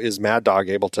how is Mad Dog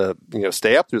able to,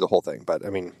 stay up through the whole thing? But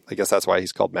I guess that's why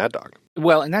he's called Mad Dog.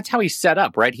 Well, and that's how he's set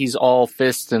up, right? He's all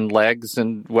fists and legs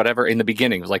and whatever in the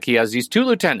beginning. Like he has these two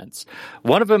lieutenants.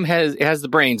 One of them has the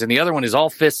brains, and the other one is all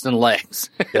fists and legs.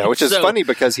 Yeah, which is funny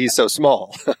because he's so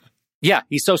small. Yeah,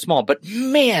 he's so small, but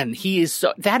man,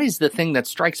 that is the thing that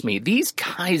strikes me. These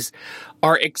guys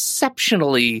are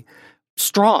exceptionally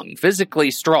strong,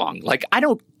 physically strong. Like, I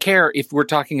don't care if we're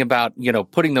talking about,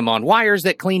 putting them on wires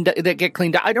that get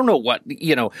cleaned out. I don't know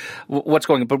what's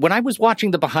going on. But when I was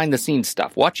watching the behind the scenes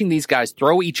stuff, watching these guys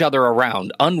throw each other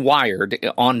around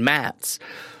unwired on mats,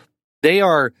 they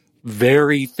are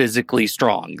very physically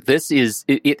strong.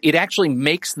 It actually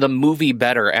makes the movie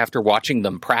better after watching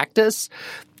them practice,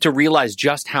 to realize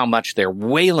just how much they're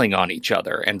wailing on each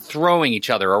other and throwing each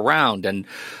other around and,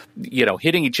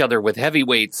 hitting each other with heavy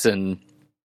weights. And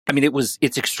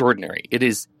it's extraordinary. It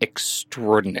is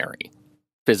extraordinary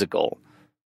physical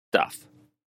stuff.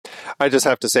 I just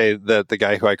have to say that the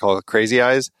guy who I call Crazy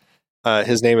Eyes,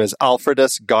 his name is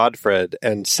Alfredus Godfred,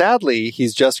 and sadly,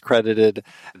 he's just credited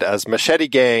as Machete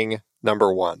Gang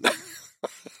 #1.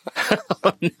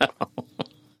 Oh, no.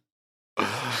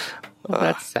 Well,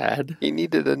 that's sad. He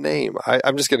needed a name.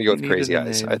 I'm just going to go with Crazy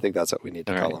Eyes. I think that's what we need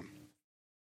to call him.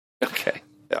 Okay.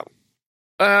 Yeah.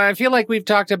 I feel like we've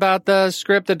talked about the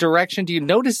script, the direction. Do you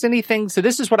notice anything? So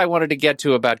this is what I wanted to get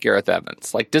to about Gareth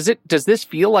Evans. Like, does this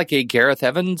feel like a Gareth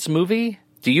Evans movie?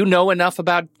 Do you know enough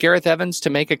about Gareth Evans to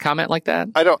make a comment like that?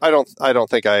 I don't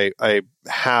think I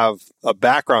have a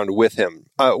background with him.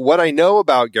 What I know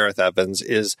about Gareth Evans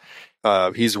is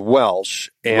he's Welsh,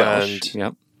 and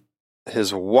yep.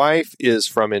 His wife is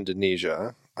from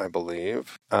Indonesia, I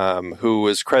believe, who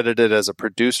was credited as a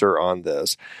producer on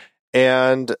this.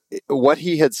 And what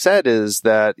he had said is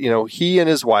that, he and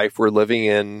his wife were living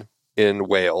in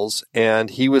Wales, and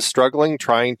he was struggling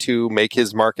trying to make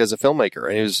his mark as a filmmaker.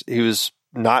 And he was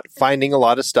not finding a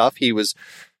lot of stuff. He was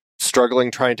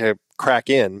struggling trying to crack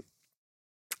in.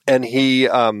 And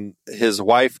his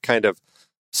wife kind of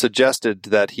suggested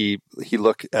that he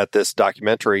look at this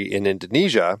documentary in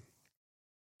Indonesia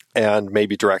and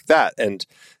maybe direct that.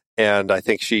 And I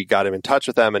think she got him in touch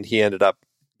with them, and he ended up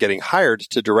getting hired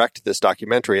to direct this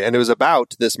documentary. And it was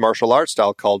about this martial arts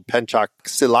style called Pencak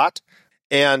Silat.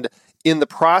 And in the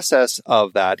process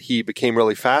of that, he became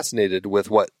really fascinated with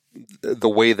the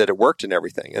way that it worked and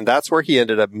everything. And that's where he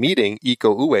ended up meeting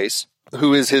Iko Uwais,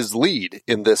 who is his lead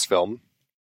in this film.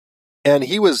 And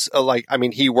he was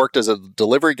he worked as a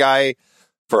delivery guy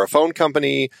for a phone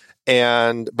company,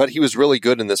 but he was really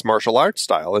good in this martial arts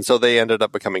style. And so they ended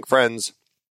up becoming friends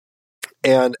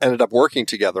and ended up working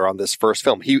together on this first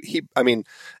film.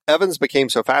 Evans became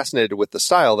so fascinated with the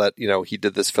style that, he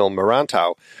did this film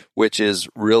Merantau, which is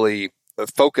really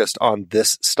focused on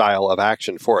this style of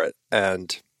action for it.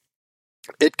 And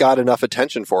it got enough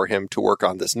attention for him to work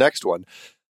on this next one.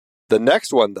 The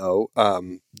next one, though,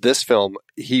 this film,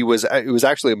 it was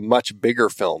actually a much bigger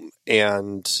film,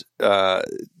 and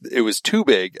it was too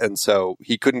big, and so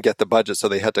he couldn't get the budget, so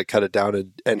they had to cut it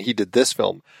down, and he did this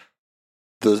film.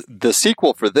 The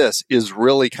sequel for this is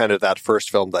really kind of that first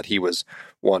film that he was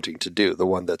wanting to do, the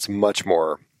one that's much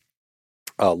more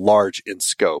large in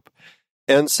scope.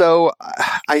 And so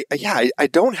I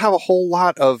don't have a whole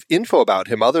lot of info about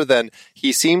him other than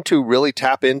he seemed to really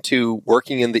tap into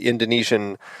working in the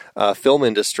Indonesian film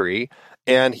industry,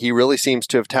 and he really seems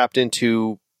to have tapped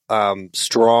into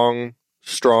strong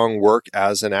work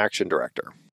as an action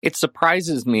director. It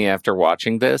surprises me after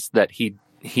watching this that he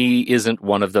isn't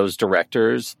one of those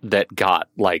directors that got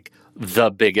like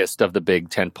the biggest of the big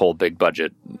tentpole, big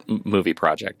budget movie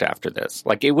project after this.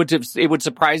 Like it would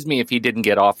surprise me if he didn't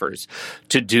get offers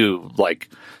to do like,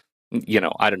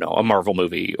 I don't know, a Marvel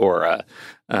movie or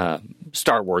a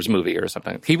Star Wars movie or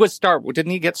something.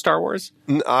 Didn't he get Star Wars?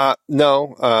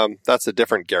 No, that's a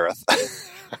different Gareth.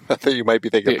 I thought you might be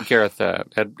thinking Gareth,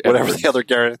 whatever the other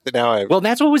Gareth now. Well,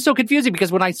 that's what was so confusing,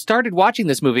 because when I started watching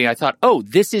this movie, I thought, oh,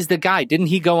 this is the guy. Didn't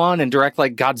he go on and direct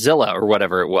like Godzilla or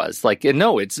whatever it was? Like,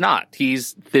 no, it's not.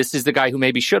 This is the guy who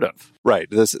maybe should have. Right.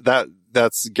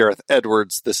 That's Gareth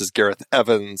Edwards. This is Gareth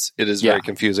Evans. It is very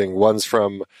confusing. One's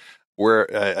from where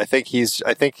I think he's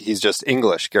just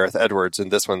English, Gareth Edwards,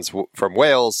 and this one's from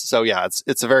Wales. So yeah,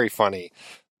 it's very funny,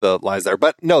 the lines there.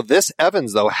 But no, this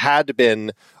Evans though had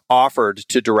been offered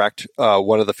to direct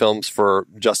one of the films for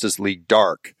Justice League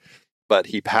Dark, but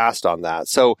he passed on that.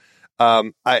 So,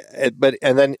 and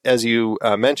then as you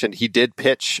mentioned, he did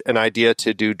pitch an idea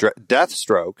to do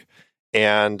Deathstroke,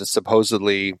 and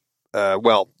supposedly,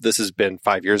 this has been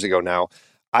 5 years ago now.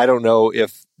 I don't know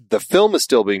if the film is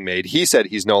still being made. He said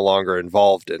he's no longer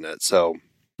involved in it. So,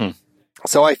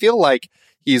 so I feel like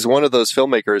he's one of those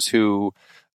filmmakers who,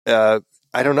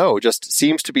 I don't know, just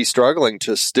seems to be struggling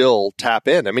to still tap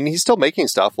in. I mean, he's still making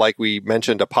stuff, like we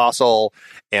mentioned, Apostle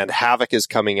and Havoc is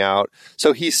coming out.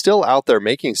 So he's still out there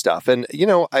making stuff. And,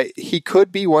 he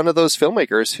could be one of those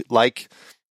filmmakers like,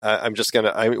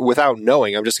 without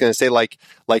knowing, I'm just going to say like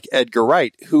Edgar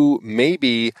Wright, who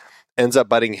maybe ends up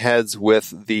butting heads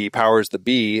with the powers that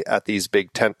be at these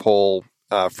big tentpole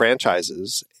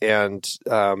franchises and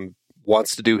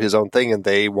wants to do his own thing, and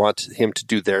they want him to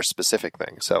do their specific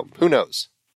thing. So who knows?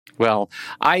 Well,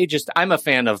 I'm a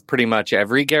fan of pretty much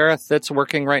every Gareth that's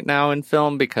working right now in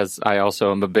film, because I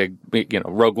also am a big,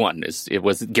 Rogue One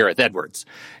was Gareth Edwards,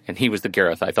 and he was the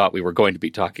Gareth I thought we were going to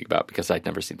be talking about because I'd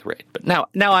never seen The Raid. But now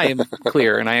I am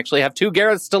clear, and I actually have two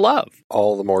Gareths to love.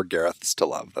 All the more Gareths to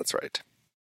love. That's right.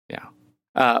 Yeah.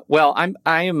 Well,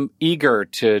 I am eager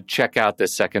to check out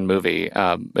this second movie.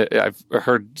 I've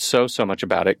heard so much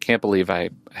about it. Can't believe I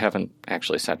haven't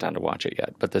actually sat down to watch it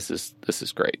yet. But this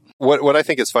is great. What I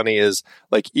think is funny is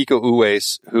like Iko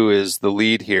Uwais, who is the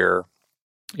lead here,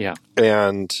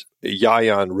 and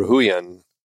Yayan Ruhian,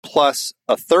 plus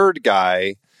a third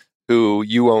guy who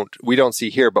we don't see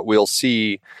here, but we'll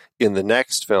see in the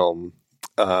next film.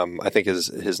 I think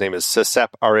his name is Sesep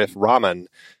Arif Rahman.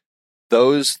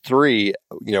 those three,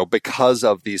 because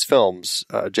of these films,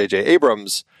 J.J.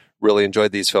 Abrams really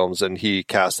enjoyed these films, and he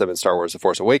cast them in Star Wars: The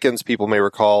Force Awakens. People may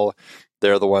recall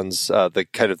they're the ones, the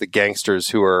kind of the gangsters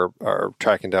who are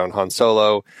tracking down Han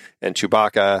Solo and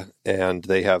Chewbacca, and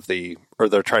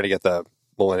they're trying to get the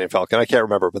Millennium Falcon. I can't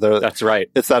remember, but that's right.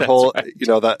 It's that whole,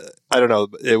 that I don't know.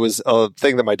 It was a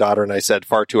thing that my daughter and I said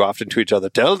far too often to each other.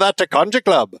 Tell that to Conja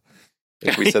Club.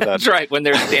 We said that. That's right. When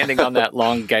they're standing on that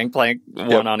long gangplank,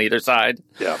 one on either side.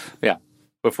 Yeah. Yeah.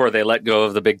 Before they let go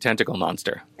of the big tentacle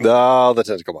monster. Oh, the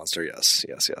tentacle monster. Yes.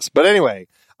 But anyway,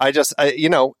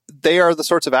 they are the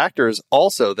sorts of actors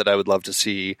also that I would love to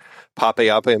see popping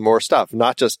up in more stuff.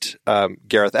 Not just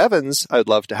Gareth Evans, I would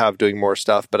love to have doing more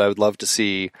stuff, but I would love to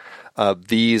see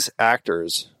these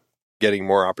actors getting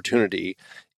more opportunity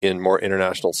in more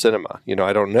international cinema.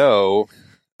 I don't know.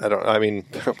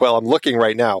 Well, I'm looking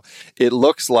right now. It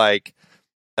looks like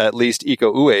at least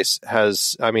Iko Uwais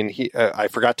has, I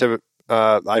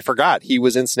forgot he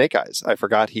was in Snake Eyes. I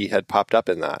forgot he had popped up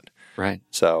in that. Right.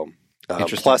 So,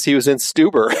 plus he was in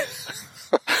Stuber.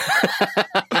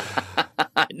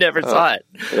 I never saw it.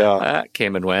 Yeah. That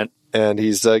came and went. And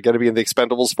he's going to be in the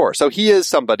Expendables 4. So he is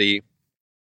somebody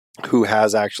who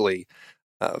has actually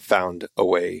found a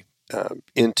way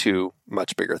into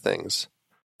much bigger things.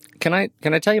 Can I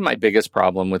tell you my biggest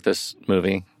problem with this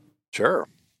movie? Sure.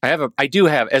 I do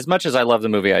have, as much as I love the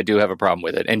movie, I do have a problem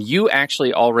with it. And you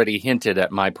actually already hinted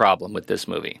at my problem with this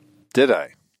movie. Did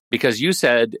I? Because you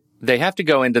said they have to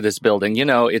go into this building.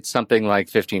 It's something like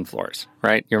 15 floors,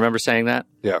 right? You remember saying that?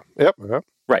 Yeah. Yep. Uh-huh.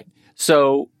 Right.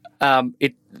 So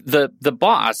the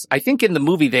boss, I think in the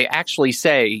movie they actually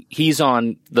say he's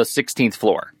on the 16th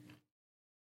floor.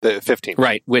 The 15th.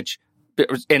 Right,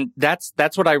 and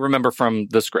that's what I remember from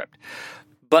the script.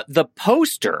 But the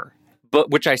poster,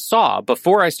 which I saw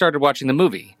before I started watching the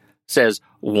movie, says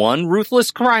 1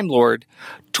 ruthless crime lord,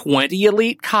 20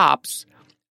 elite cops,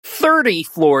 30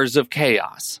 floors of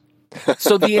chaos.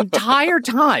 So the entire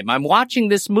time I'm watching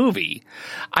this movie,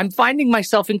 I'm finding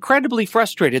myself incredibly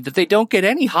frustrated that they don't get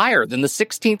any higher than the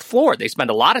 16th floor. They spend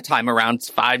a lot of time around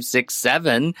 5, 6,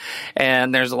 7,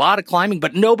 and there's a lot of climbing,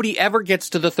 but nobody ever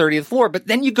gets to the 30th floor. But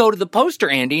then you go to the poster,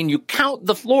 Andy, and you count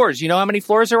the floors. You know how many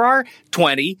floors there are?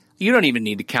 20. You don't even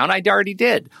need to count. I already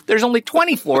did. There's only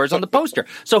 20 floors on the poster.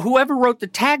 So whoever wrote the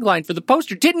tagline for the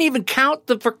poster didn't even count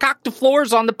the fakakta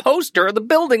floors on the poster of the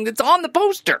building that's on the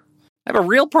poster. I have a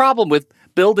real problem with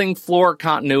building floor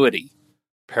continuity.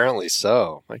 Apparently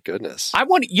so. My goodness.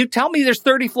 You tell me there's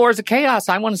 30 floors of chaos.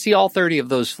 I want to see all 30 of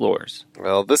those floors.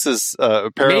 Well, this is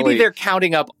apparently... Maybe they're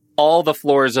counting up all the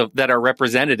floors that are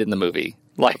represented in the movie.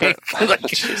 Like their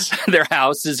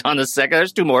house is on the second.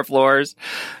 There's 2 more floors.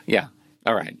 Yeah.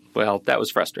 All right. Well, that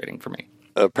was frustrating for me.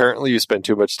 Apparently you spend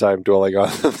too much time dwelling on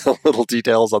the little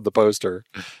details on the poster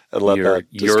and let that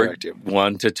distract you. You're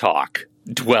one to talk.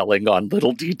 Dwelling on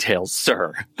little details,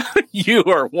 sir. You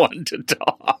are one to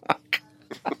talk.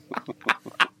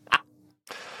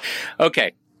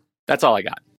 Okay, that's all I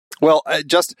got. Well, I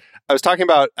was talking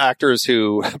about actors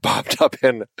who popped up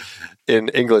in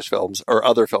English films or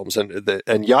other films, and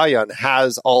Yayan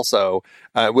has also.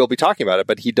 We'll be talking about it,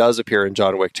 but he does appear in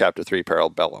John Wick Chapter 3: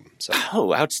 Parabellum.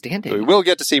 So, outstanding! We will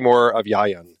get to see more of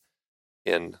Yayan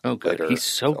in. Oh, good. Later He's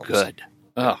so films. good.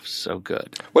 Oh, so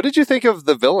good. What did you think of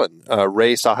the villain,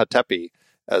 Ray Sahatepi,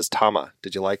 as Tama?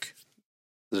 Did you like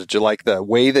the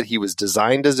way that he was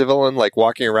designed as a villain, like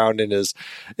walking around in his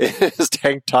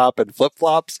tank top and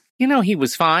flip-flops? He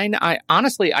was fine. I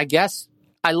guess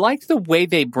I liked the way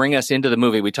they bring us into the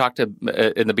movie. We talked in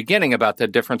the beginning about the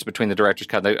difference between the director's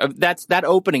cut. That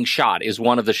opening shot is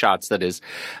one of the shots that is,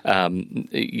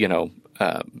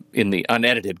 in the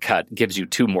unedited cut, gives you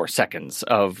 2 more seconds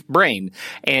of brain.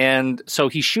 And so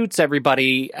he shoots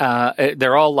everybody.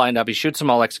 They're all lined up. He shoots them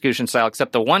all execution style,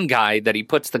 except the one guy that he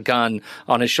puts the gun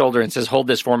on his shoulder and says, "Hold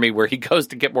this for me," where he goes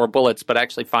to get more bullets, but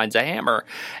actually finds a hammer.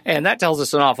 And that tells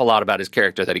us an awful lot about his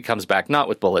character, that he comes back not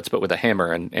with bullets, but with a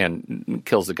hammer and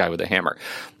kills the guy with a hammer.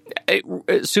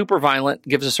 Super violent,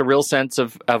 gives us a real sense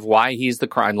of why he's the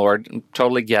crime lord.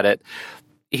 Totally get it.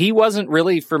 He wasn't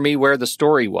really, for me, where the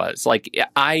story was. Like,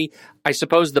 I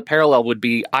suppose the parallel would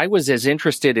be, I was as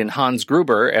interested in Hans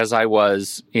Gruber as I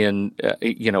was in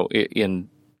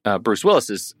Bruce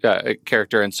Willis's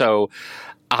character. And so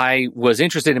I was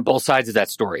interested in both sides of that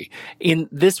story. In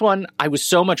this one, I was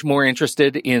so much more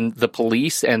interested in the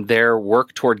police and their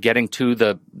work toward getting to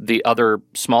the other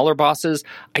smaller bosses.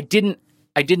 I didn't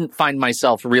find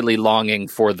myself really longing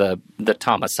for the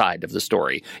Tama side of the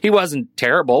story. He wasn't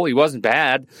terrible. He wasn't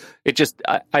bad. It just,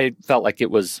 I felt like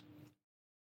it was,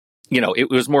 it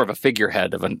was more of a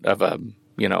figurehead of a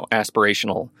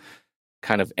aspirational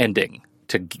kind of ending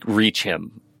to reach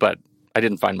him, but I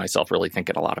didn't find myself really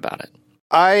thinking a lot about it.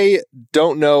 I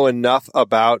don't know enough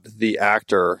about the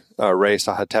actor, Ray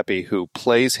Sahatepi, who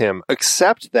plays him,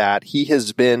 except that he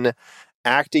has been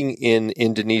acting in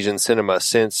Indonesian cinema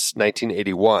since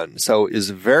 1981, so is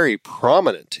very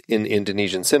prominent in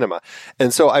Indonesian cinema.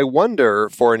 And so I wonder,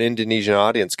 for an Indonesian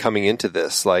audience coming into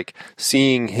this, like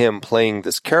seeing him playing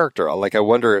this character, like I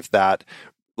wonder if that,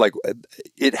 like,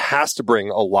 it has to bring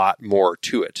a lot more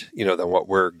to it, than what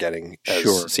we're getting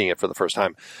as seeing it for the first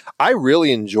time. I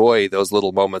really enjoy those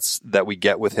little moments that we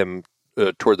get with him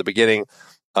toward the beginning.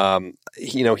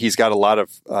 He's got a lot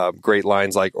of great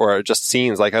lines, or just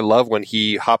scenes. Like, I love when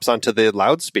he hops onto the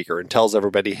loudspeaker and tells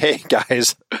everybody, "Hey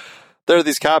guys, there are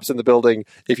these cops in the building.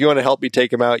 If you want to help me take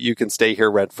them out, you can stay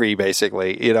here rent free."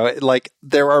 Basically, like,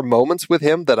 there are moments with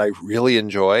him that I really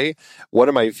enjoy. One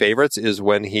of my favorites is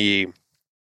when he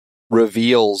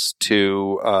reveals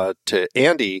to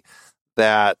Andy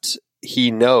that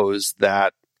he knows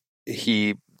that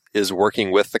he is working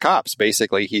with the cops.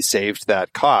 Basically, he saved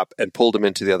that cop and pulled him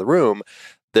into the other room.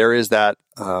 There is that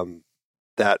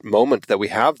that moment that we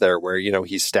have there where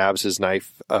he stabs his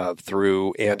knife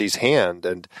through Andy's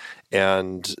hand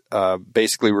and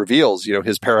basically reveals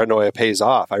his paranoia pays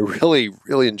off. I really,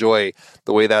 really enjoy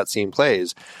the way that scene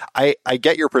plays. I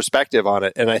get your perspective on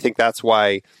it, and I think that's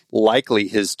why likely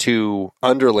his two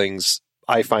underlings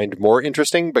I find more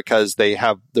interesting, because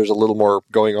there's a little more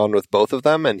going on with both of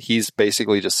them, and he's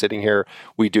basically just sitting here.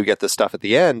 We do get the stuff at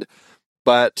the end,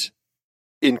 but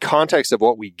in context of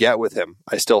what we get with him,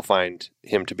 I still find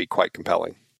him to be quite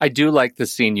compelling. I do like the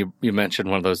scene you mentioned,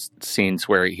 one of those scenes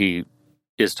where he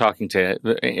is talking to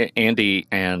Andy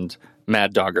and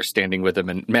Mad Dog are standing with him,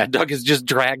 and Mad Dog has just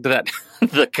dragged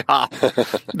the cop,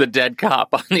 the dead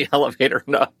cop, on the elevator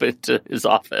and up into his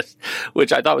office,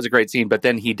 which I thought was a great scene. But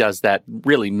then he does that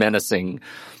really menacing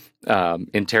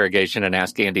interrogation and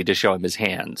asks Andy to show him his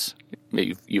hands.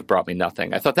 You've brought me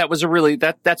nothing. I thought that was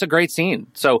that's a great scene.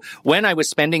 So when I was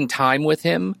spending time with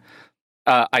him,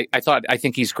 I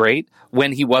think he's great.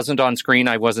 When he wasn't on screen,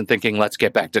 I wasn't thinking, let's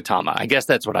get back to Tama. I guess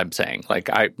that's what I'm saying.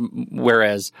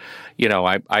 Whereas,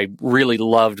 I really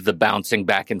loved the bouncing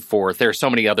back and forth. There are so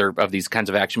many other of these kinds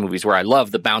of action movies where I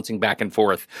love the bouncing back and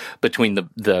forth between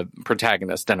the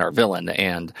protagonist and our villain.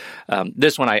 And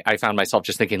this one, I found myself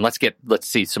just thinking, let's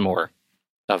see some more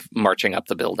of marching up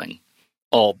the building.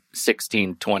 All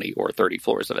 16, 20, or 30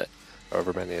 floors of it.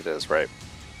 However many it is, right?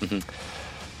 Mm-hmm.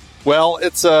 Well,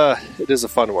 it is a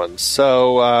fun one.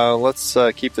 So let's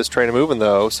keep this train moving,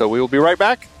 though. So we will be right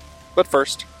back. But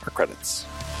first, our credits.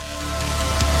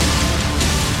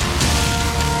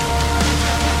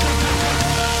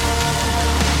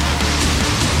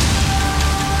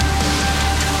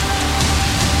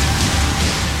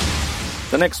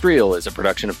 The Next Reel is a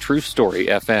production of True Story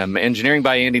FM. Engineering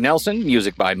by Andy Nelson.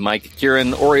 Music by Mike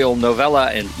Kieran, Oriel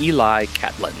Novella, and Eli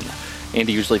Catlin.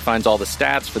 Andy usually finds all the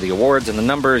stats for the awards and the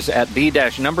numbers at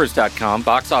the-numbers.com,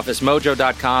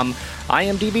 boxofficemojo.com,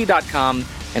 imdb.com,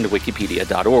 and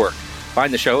wikipedia.org.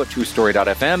 Find the show at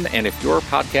truestory.fm, and if your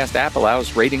podcast app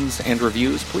allows ratings and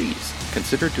reviews, please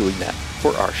consider doing that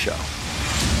for our show.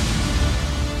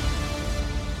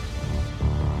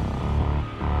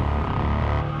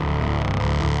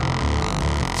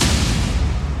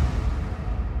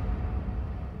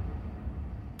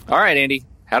 All right, Andy,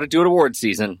 how to do it award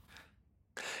season.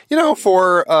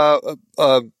 For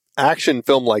a action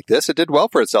film like this, it did well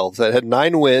for itself. It had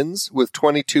 9 wins with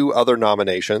 22 other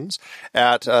nominations.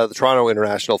 At the Toronto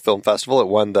International Film Festival, it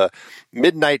won the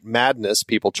Midnight Madness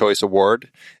People's Choice Award.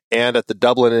 And at the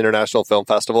Dublin International Film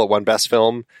Festival, it won Best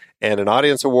Film and an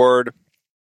Audience Award.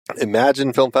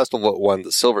 Imagine Film Festival, it won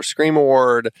the Silver Scream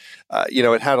Award.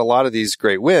 It had a lot of these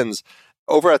great wins.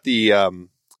 Over at the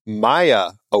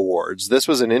Maya Awards, this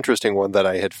was an interesting one that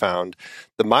I had found.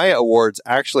 The Maya Awards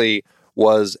actually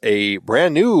was a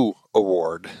brand new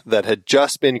award that had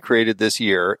just been created this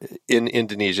year in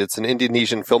Indonesia. It's an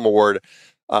Indonesian film award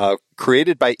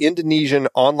created by Indonesian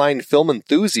online film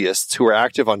enthusiasts who are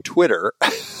active on Twitter.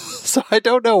 So I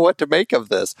don't know what to make of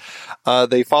this.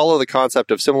 They follow the concept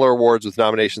of similar awards with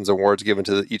nominations and awards given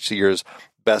to each year's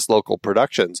best local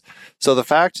productions. So the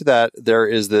fact that there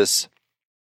is this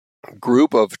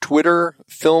group of Twitter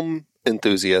film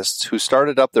enthusiasts who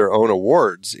started up their own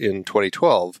awards in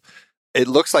 2012, it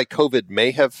looks like COVID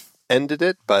may have ended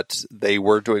it, but they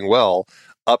were doing well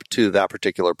up to that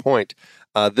particular point.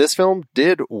 This film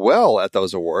did well at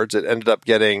those awards. It ended up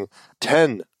getting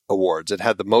 10 awards. It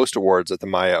had the most awards at the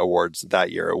Maya Awards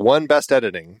that year. It won Best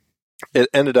Editing. It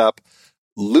ended up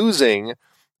losing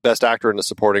Best Actor in a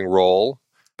Supporting Role,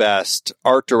 Best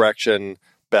Art Direction,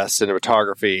 Best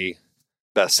Cinematography,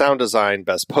 Best Sound Design,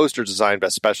 Best Poster Design,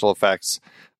 Best Special Effects.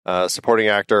 Supporting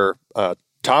actor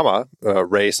Tama,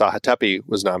 Ray Sahatepi,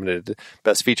 was nominated.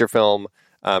 Best Feature Film,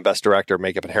 Best Director,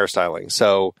 Makeup and Hairstyling.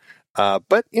 So,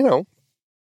 but, you know,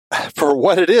 for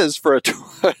what it is, for a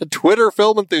Twitter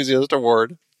Film Enthusiast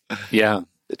Award. Yeah.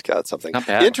 It got something. Not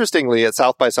bad. Interestingly, at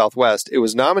South by Southwest, it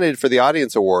was nominated for the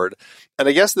Audience Award. And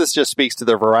I guess this just speaks to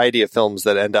the variety of films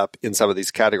that end up in some of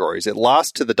these categories. It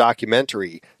lost to the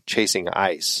documentary Chasing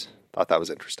Ice. Thought that was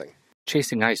interesting.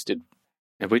 Chasing Ice,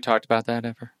 have we talked about that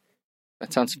ever?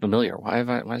 That sounds familiar. Why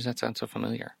does that sound so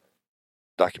familiar?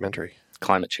 Documentary.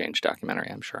 Climate change documentary,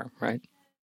 I'm sure, right?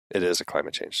 It is a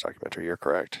climate change documentary. You're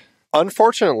correct.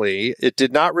 Unfortunately, it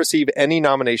did not receive any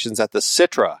nominations at the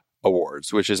Citra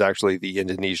Awards, which is actually the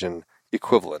Indonesian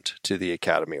equivalent to the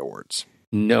Academy Awards.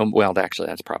 No, well, actually,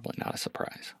 that's probably not a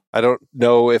surprise. I don't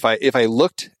know if I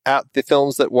looked at the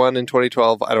films that won in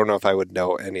 2012, I don't know if I would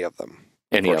know any of them.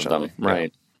 Any of them,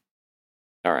 right.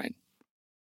 Yeah. All right.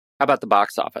 How about the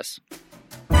box office?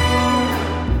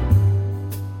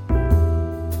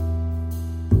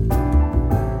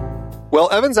 Well,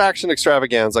 Evan's Action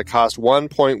Extravaganza cost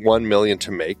 $1.1 million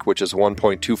to make, which is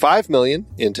 $1.25 million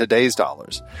in today's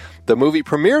dollars. The movie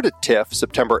premiered at TIFF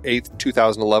September 8th,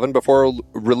 2011, before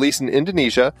release in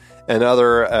Indonesia and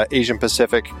other Asian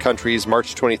Pacific countries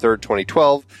March 23rd,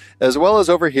 2012, as well as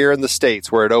over here in the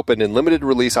States, where it opened in limited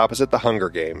release opposite the Hunger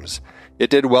Games. It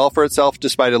did well for itself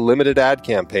despite a limited ad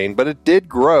campaign, but it did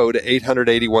grow to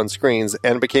 881 screens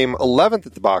and became 11th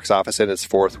at the box office in its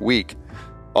fourth week.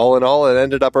 All in all, it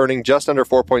ended up earning just under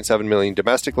 $4.7 million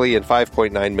domestically and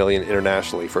 $5.9 million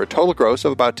internationally, for a total gross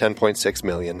of about $10.6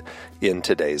 million in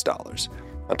today's dollars.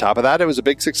 On top of that, it was a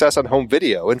big success on home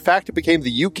video. In fact, it became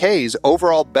the UK's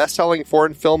overall best-selling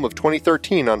foreign film of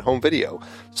 2013 on home video,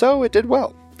 so it did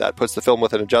well. That puts the film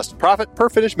with an adjusted profit per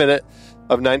finished minute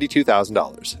of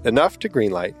 $92,000, enough to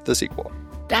greenlight the sequel.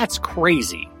 That's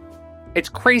crazy. It's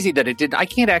crazy that it didn't. I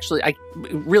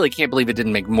really can't believe it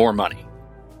didn't make more money.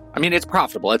 I mean, it's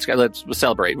profitable. Let's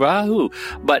celebrate. Wahoo!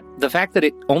 But the fact that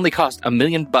it only cost $1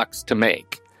 million to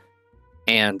make,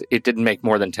 and it didn't make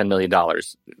more than $10 million,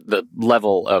 the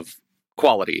level of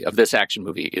quality of this action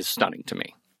movie is stunning to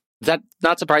me. Is that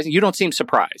not surprising? You don't seem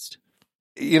surprised.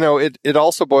 You know, it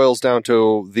also boils down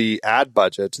to the ad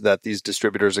budget that these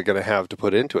distributors are going to have to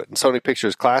put into it. And Sony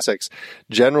Pictures Classics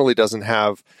generally doesn't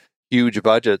have huge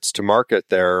budgets to market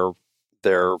their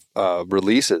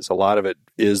releases. A lot of it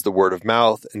is the word of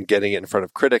mouth and getting it in front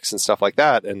of critics and stuff like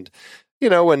that. And, you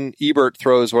know, when Ebert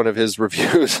throws one of his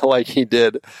reviews like he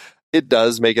did, it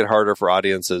does make it harder for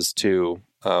audiences to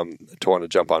want to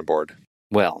jump on board.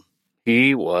 Well,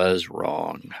 he was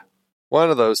wrong. One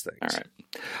of those things. All right.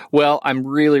 Well, I'm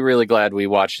really, really glad we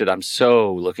watched it. I'm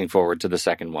so looking forward to the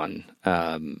second one.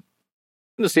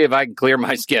 Let's see if I can clear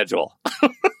my schedule.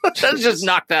 Let's just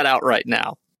knock that out right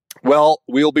now. Well,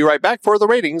 we'll be right back for the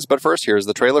ratings, but first, here's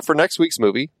the trailer for next week's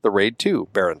movie, The Raid 2,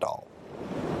 Barandal.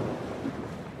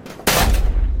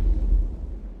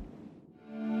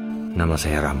 Nama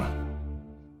saya Rama.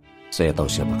 Saya tahu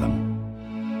siapa kamu.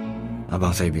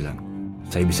 Abang saya bilang,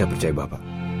 saya bisa percaya Bapak.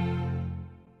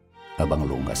 Abang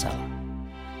lu nggak salah.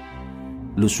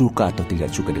 Lu suka atau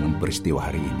tidak suka dengan peristiwa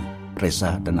hari ini,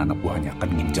 Reza dan anak buahnya akan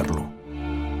ngincer lu.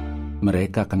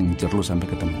 Mereka akan ngincer lu sampai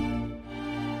ketemu.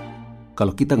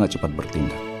 Kalau kita nggak cepat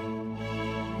bertindak,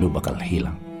 lu bakal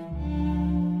hilang.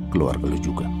 Keluarga lu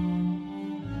juga.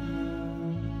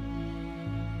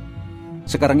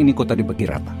 Sekarang ini kota dibagi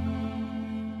rata.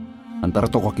 Antara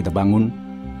tokoh kita bangun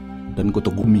dan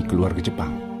Kotogumi keluarga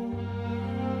Jepang.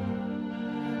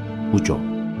 Uco,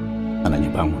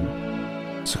 anaknya bangun,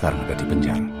 sekarang ada di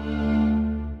penjara.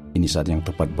 Ini saat yang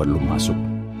tepat buat lu masuk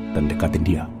dan dekatin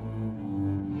dia.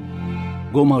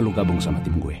 Gue mau lu gabung sama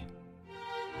tim gue.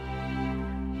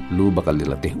 Lu bakal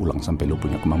dilatih ulang sampai lu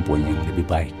punya kemampuan yang lebih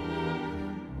baik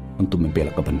untuk membela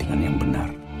kepentingan yang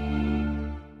benar.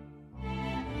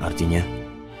 Artinya,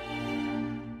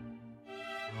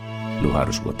 lu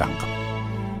harus gue tangkap.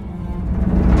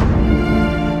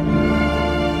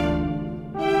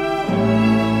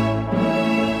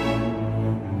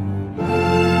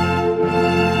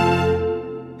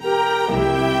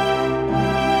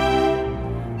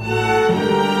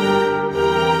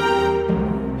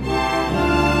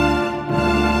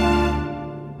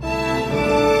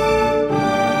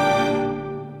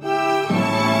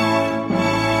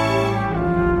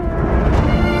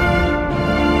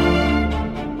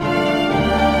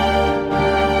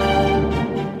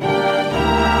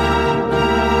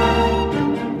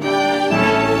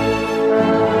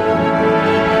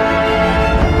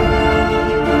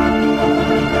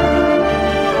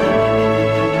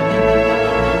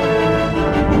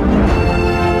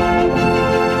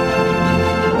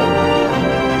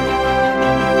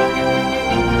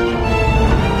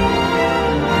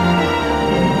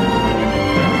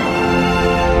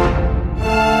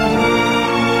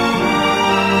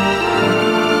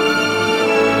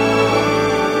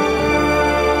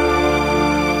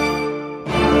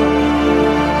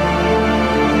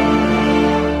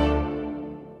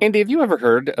 Andy, have you ever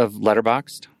heard of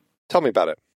Letterboxd? Tell me about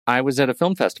it. I was at a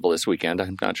film festival this weekend.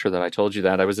 I'm not sure that I told you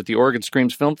that. I was at the Oregon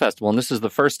Screams Film Festival, and this is the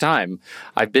first time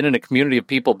I've been in a community of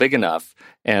people big enough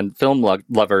and film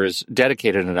lovers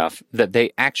dedicated enough that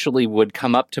they actually would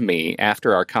come up to me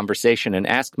after our conversation and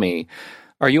ask me,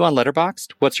 "Are you on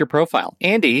Letterboxd? What's your profile?"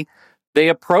 Andy, they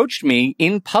approached me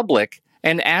in public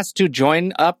and asked to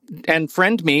join up and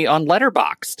friend me on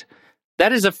Letterboxd.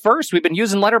 That is a first. We've been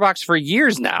using Letterboxd for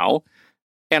years now.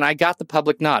 And I got the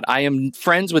public nod. I am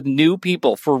friends with new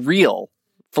people, for real,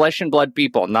 flesh and blood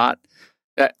people. Not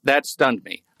that stunned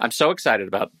me. I'm so excited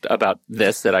about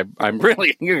this that I'm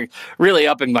really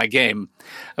upping my game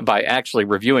by actually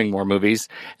reviewing more movies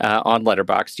on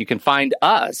Letterboxd. You can find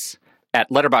us at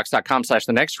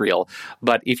letterboxd.com/thenextreel.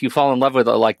 But if you fall in love with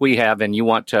it like we have and you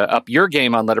want to up your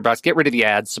game on Letterboxd, get rid of the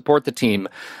ads, support the team.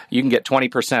 You can get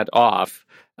 20% off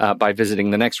by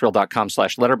visiting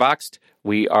thenextreel.com/letterboxd.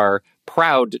 We are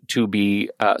proud to be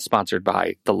sponsored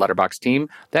by the Letterboxd team.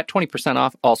 That 20%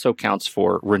 off also counts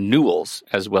for renewals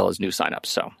as well as new signups.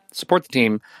 So support the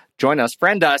team, join us,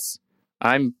 friend us.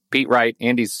 I'm Pete Wright,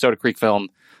 Andy's Soda Creek Film,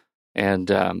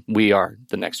 and we are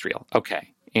The Next Reel.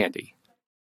 Okay, Andy,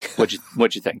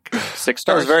 what'd you think? 6 stars?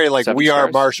 That was very like, we stars?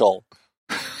 are Marshall.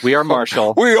 We are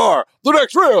Marshall. We are The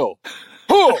Next Reel.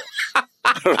 Oh!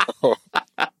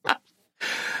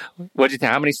 What'd you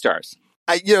think? How many stars?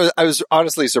 I was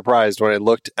honestly surprised when I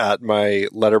looked at my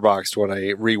Letterboxd when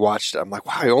I rewatched it. I'm like,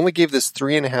 wow, I only gave this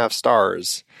 3.5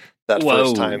 stars that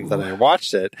first time that I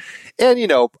watched it. And,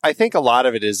 I think a lot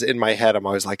of it is in my head. I'm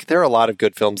always like, there are a lot of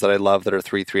good films that I love that are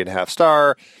 3.5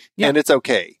 star, and it's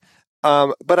okay.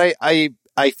 But I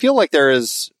feel like there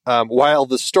is, while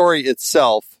the story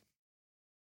itself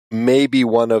may be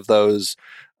one of those,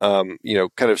 kind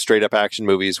of straight up action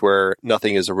movies where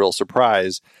nothing is a real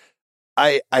surprise,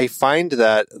 I find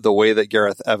that the way that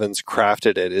Gareth Evans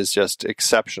crafted it is just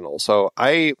exceptional. So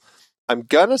I'm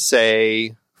gonna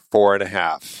say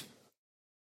 4.5.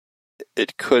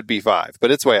 It could be 5,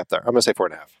 but it's way up there. I'm gonna say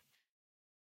 4.5.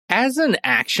 As an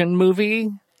action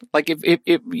movie, like if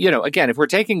again, if we're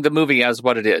taking the movie as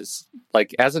what it is,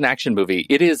 like as an action movie,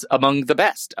 it is among the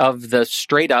best of the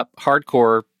straight up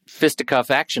hardcore fisticuff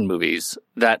action movies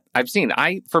that I've seen.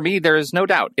 For me, there is no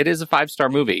doubt it is a 5-star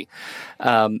movie.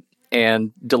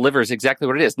 And delivers exactly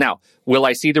what it is. Now, will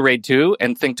I see The Raid 2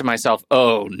 and think to myself,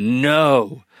 oh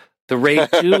no, The Raid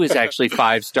 2 is actually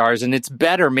 5 stars and it's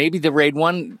better. Maybe The Raid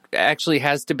 1 actually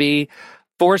has to be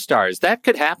 4 stars. That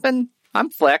could happen. I'm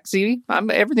flexy.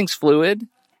 Everything's fluid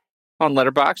on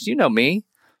Letterboxd. You know me.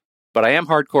 But I am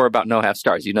hardcore about no half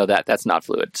stars. You know that. That's not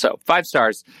fluid. So 5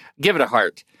 stars. Give it a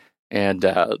heart. And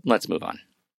let's move on.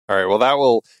 All right, well, that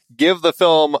will give the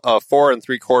film a 4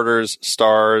 3/4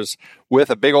 stars with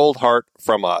a big old heart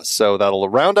from us. So that'll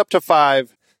round up to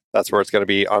 5. That's where it's going to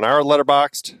be on our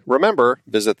Letterboxd. Remember,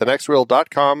 visit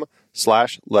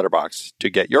thenextreel.com/letterboxd to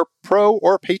get your pro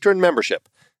or patron membership.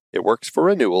 It works for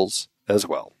renewals as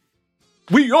well.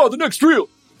 We are The Next Reel.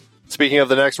 Speaking of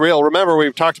The Next Reel, remember,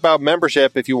 we've talked about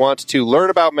membership. If you want to learn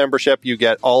about membership, you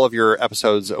get all of your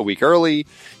episodes a week early.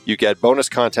 You get bonus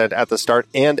content at the start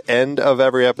and end of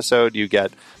every episode. You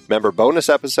get member bonus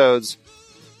episodes.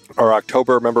 Our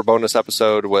October member bonus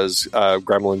episode was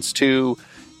Gremlins 2.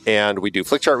 And we do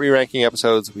Flickchart re-ranking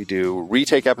episodes. We do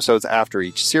retake episodes after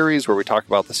each series where we talk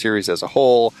about the series as a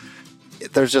whole.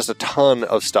 There's just a ton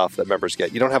of stuff that members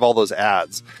get. You don't have all those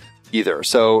ads either.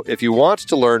 So if you want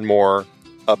to learn more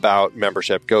about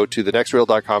membership, go to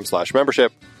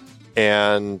thenextreel.com/membership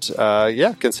and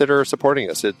consider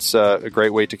supporting us. It's a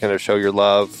great way to kind of show your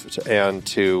love and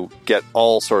to get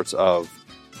all sorts of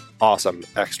awesome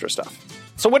extra stuff.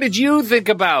 So what did you think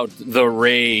about The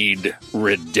Raid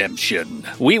Redemption?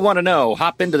 We want to know.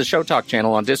 Hop into the Show Talk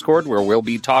channel on Discord where we'll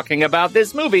be talking about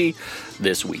this movie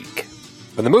this week.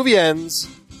 When the movie ends,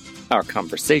 our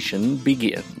conversation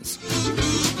begins.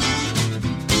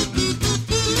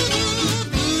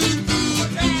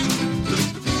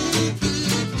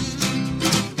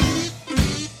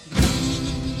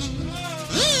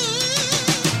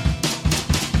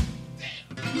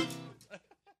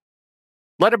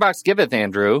 Letterboxd giveth,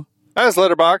 Andrew. As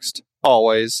Letterboxd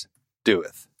always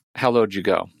doeth. How low'd you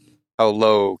go? How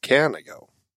low can I go?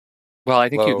 Well, I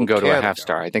think you can go to a half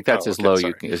star. I think that's as low as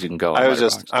you can go. I was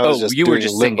just you were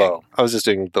just limbo. Singing. I was just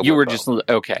doing the. You limbo. were just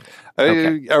okay.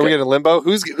 Are we getting limbo?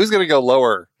 Who's going to go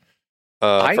lower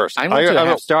first? I went to a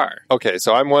half star. Okay,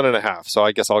 so I'm 1.5. So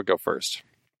I guess I'll go first.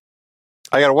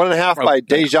 I got a 1.5 by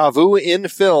Deja Vu in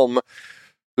Film,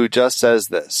 who just says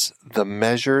this: the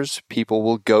measures people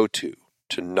will go to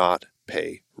not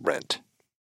pay rent.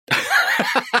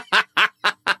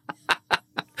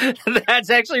 That's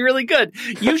actually really good.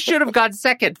 You should have gone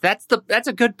second. That's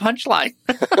a good punchline.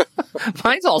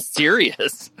 Mine's all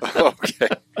serious. Okay.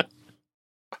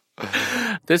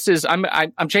 This is I'm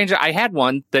changing. I had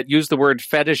one that used the word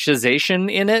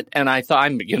fetishization in it, and I thought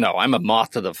I'm a moth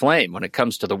to the flame when it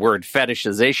comes to the word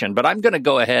fetishization. But I'm going to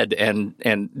go ahead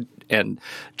and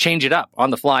change it up on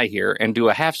the fly here and do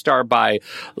a half star by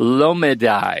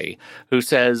Lomedai, who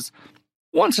says,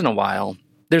 once in a while,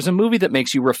 there's a movie that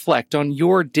makes you reflect on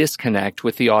your disconnect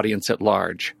with the audience at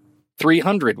large.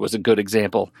 300 was a good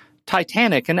example.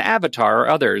 Titanic and Avatar are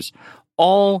others.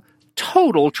 All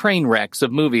total train wrecks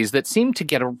of movies that seem to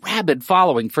get a rabid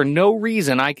following for no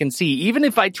reason I can see, even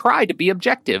if I try to be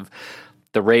objective.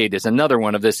 The Raid is another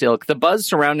one of this ilk. The buzz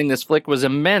surrounding this flick was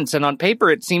immense, and on paper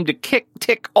it seemed to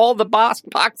tick all the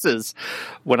boxes.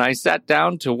 When I sat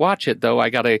down to watch it, though, I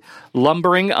got a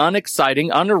lumbering,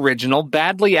 unexciting, unoriginal,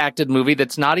 badly acted movie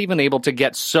that's not even able to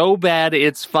get so bad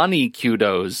it's funny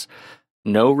kudos.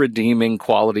 No redeeming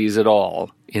qualities at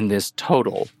all in this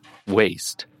total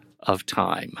waste of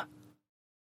time.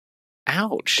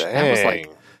 Ouch. Dang.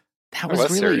 That was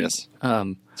really serious.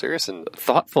 Serious and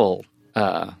thoughtful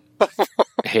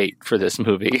hate for this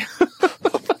movie.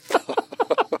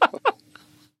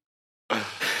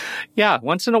 Yeah,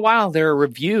 once in a while there are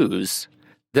reviews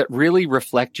that really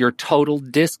reflect your total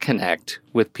disconnect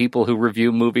with people who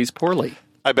review movies poorly.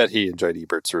 I bet he enjoyed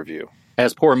Ebert's review.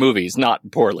 As poor movies,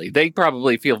 not poorly. They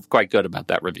probably feel quite good about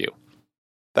that review.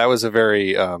 That was a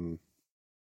very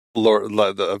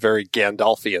very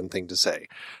Gandalfian thing to say.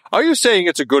 Are you saying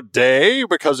it's a good day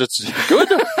because it's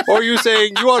good? Or are you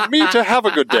saying you want me to have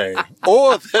a good day?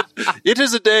 Or that it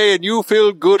is a day and you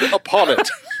feel good upon it?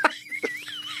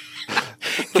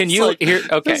 Can you hear?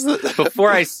 Okay,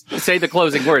 before I say the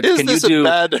closing words, is can this you do a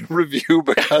bad review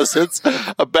because it's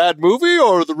a bad movie,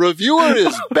 or the reviewer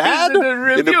is bad the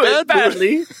review in a bad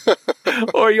badly,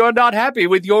 or you're not happy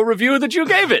with your review that you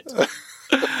gave it?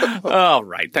 All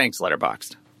right, thanks,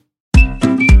 Letterboxd.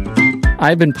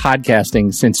 I've been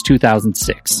podcasting since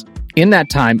 2006. In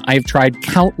that time, I've tried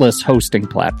countless hosting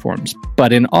platforms,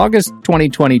 but in August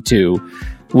 2022,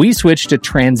 we switched to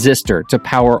Transistor to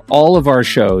power all of our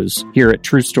shows here at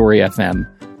True Story FM,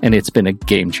 and it's been a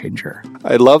game changer.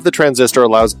 I love the Transistor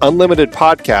allows unlimited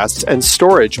podcasts and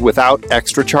storage without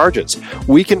extra charges.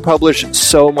 We can publish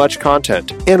so much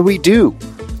content, and we do.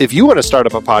 If you want to start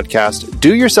up a podcast,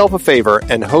 do yourself a favor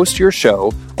and host your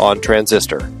show on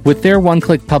Transistor. With their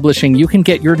one-click publishing, you can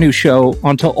get your new show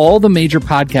onto all the major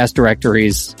podcast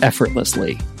directories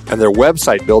effortlessly. And their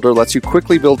website builder lets you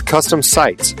quickly build custom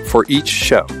sites for each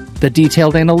show. The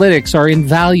detailed analytics are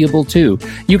invaluable, too.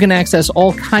 You can access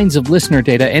all kinds of listener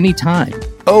data anytime.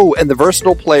 Oh, and the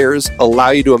versatile players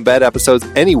allow you to embed episodes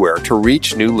anywhere to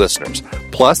reach new listeners.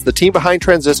 Plus, the team behind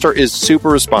Transistor is super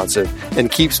responsive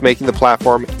and keeps making the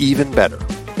platform even better.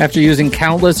 After using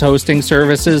countless hosting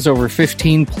services over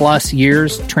 15-plus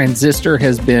years, Transistor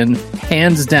has been,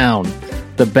 hands down,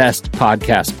 the best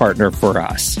podcast partner for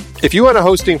us. If you want a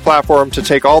hosting platform to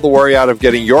take all the worry out of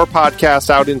getting your podcast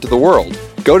out into the world,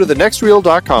 go to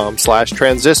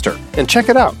thenextreel.com/transistor and check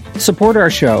it out. Support our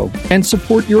show and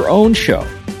support your own show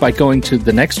by going to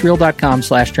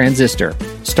thenextreel.com/transistor.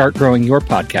 Start growing your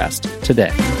podcast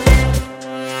today.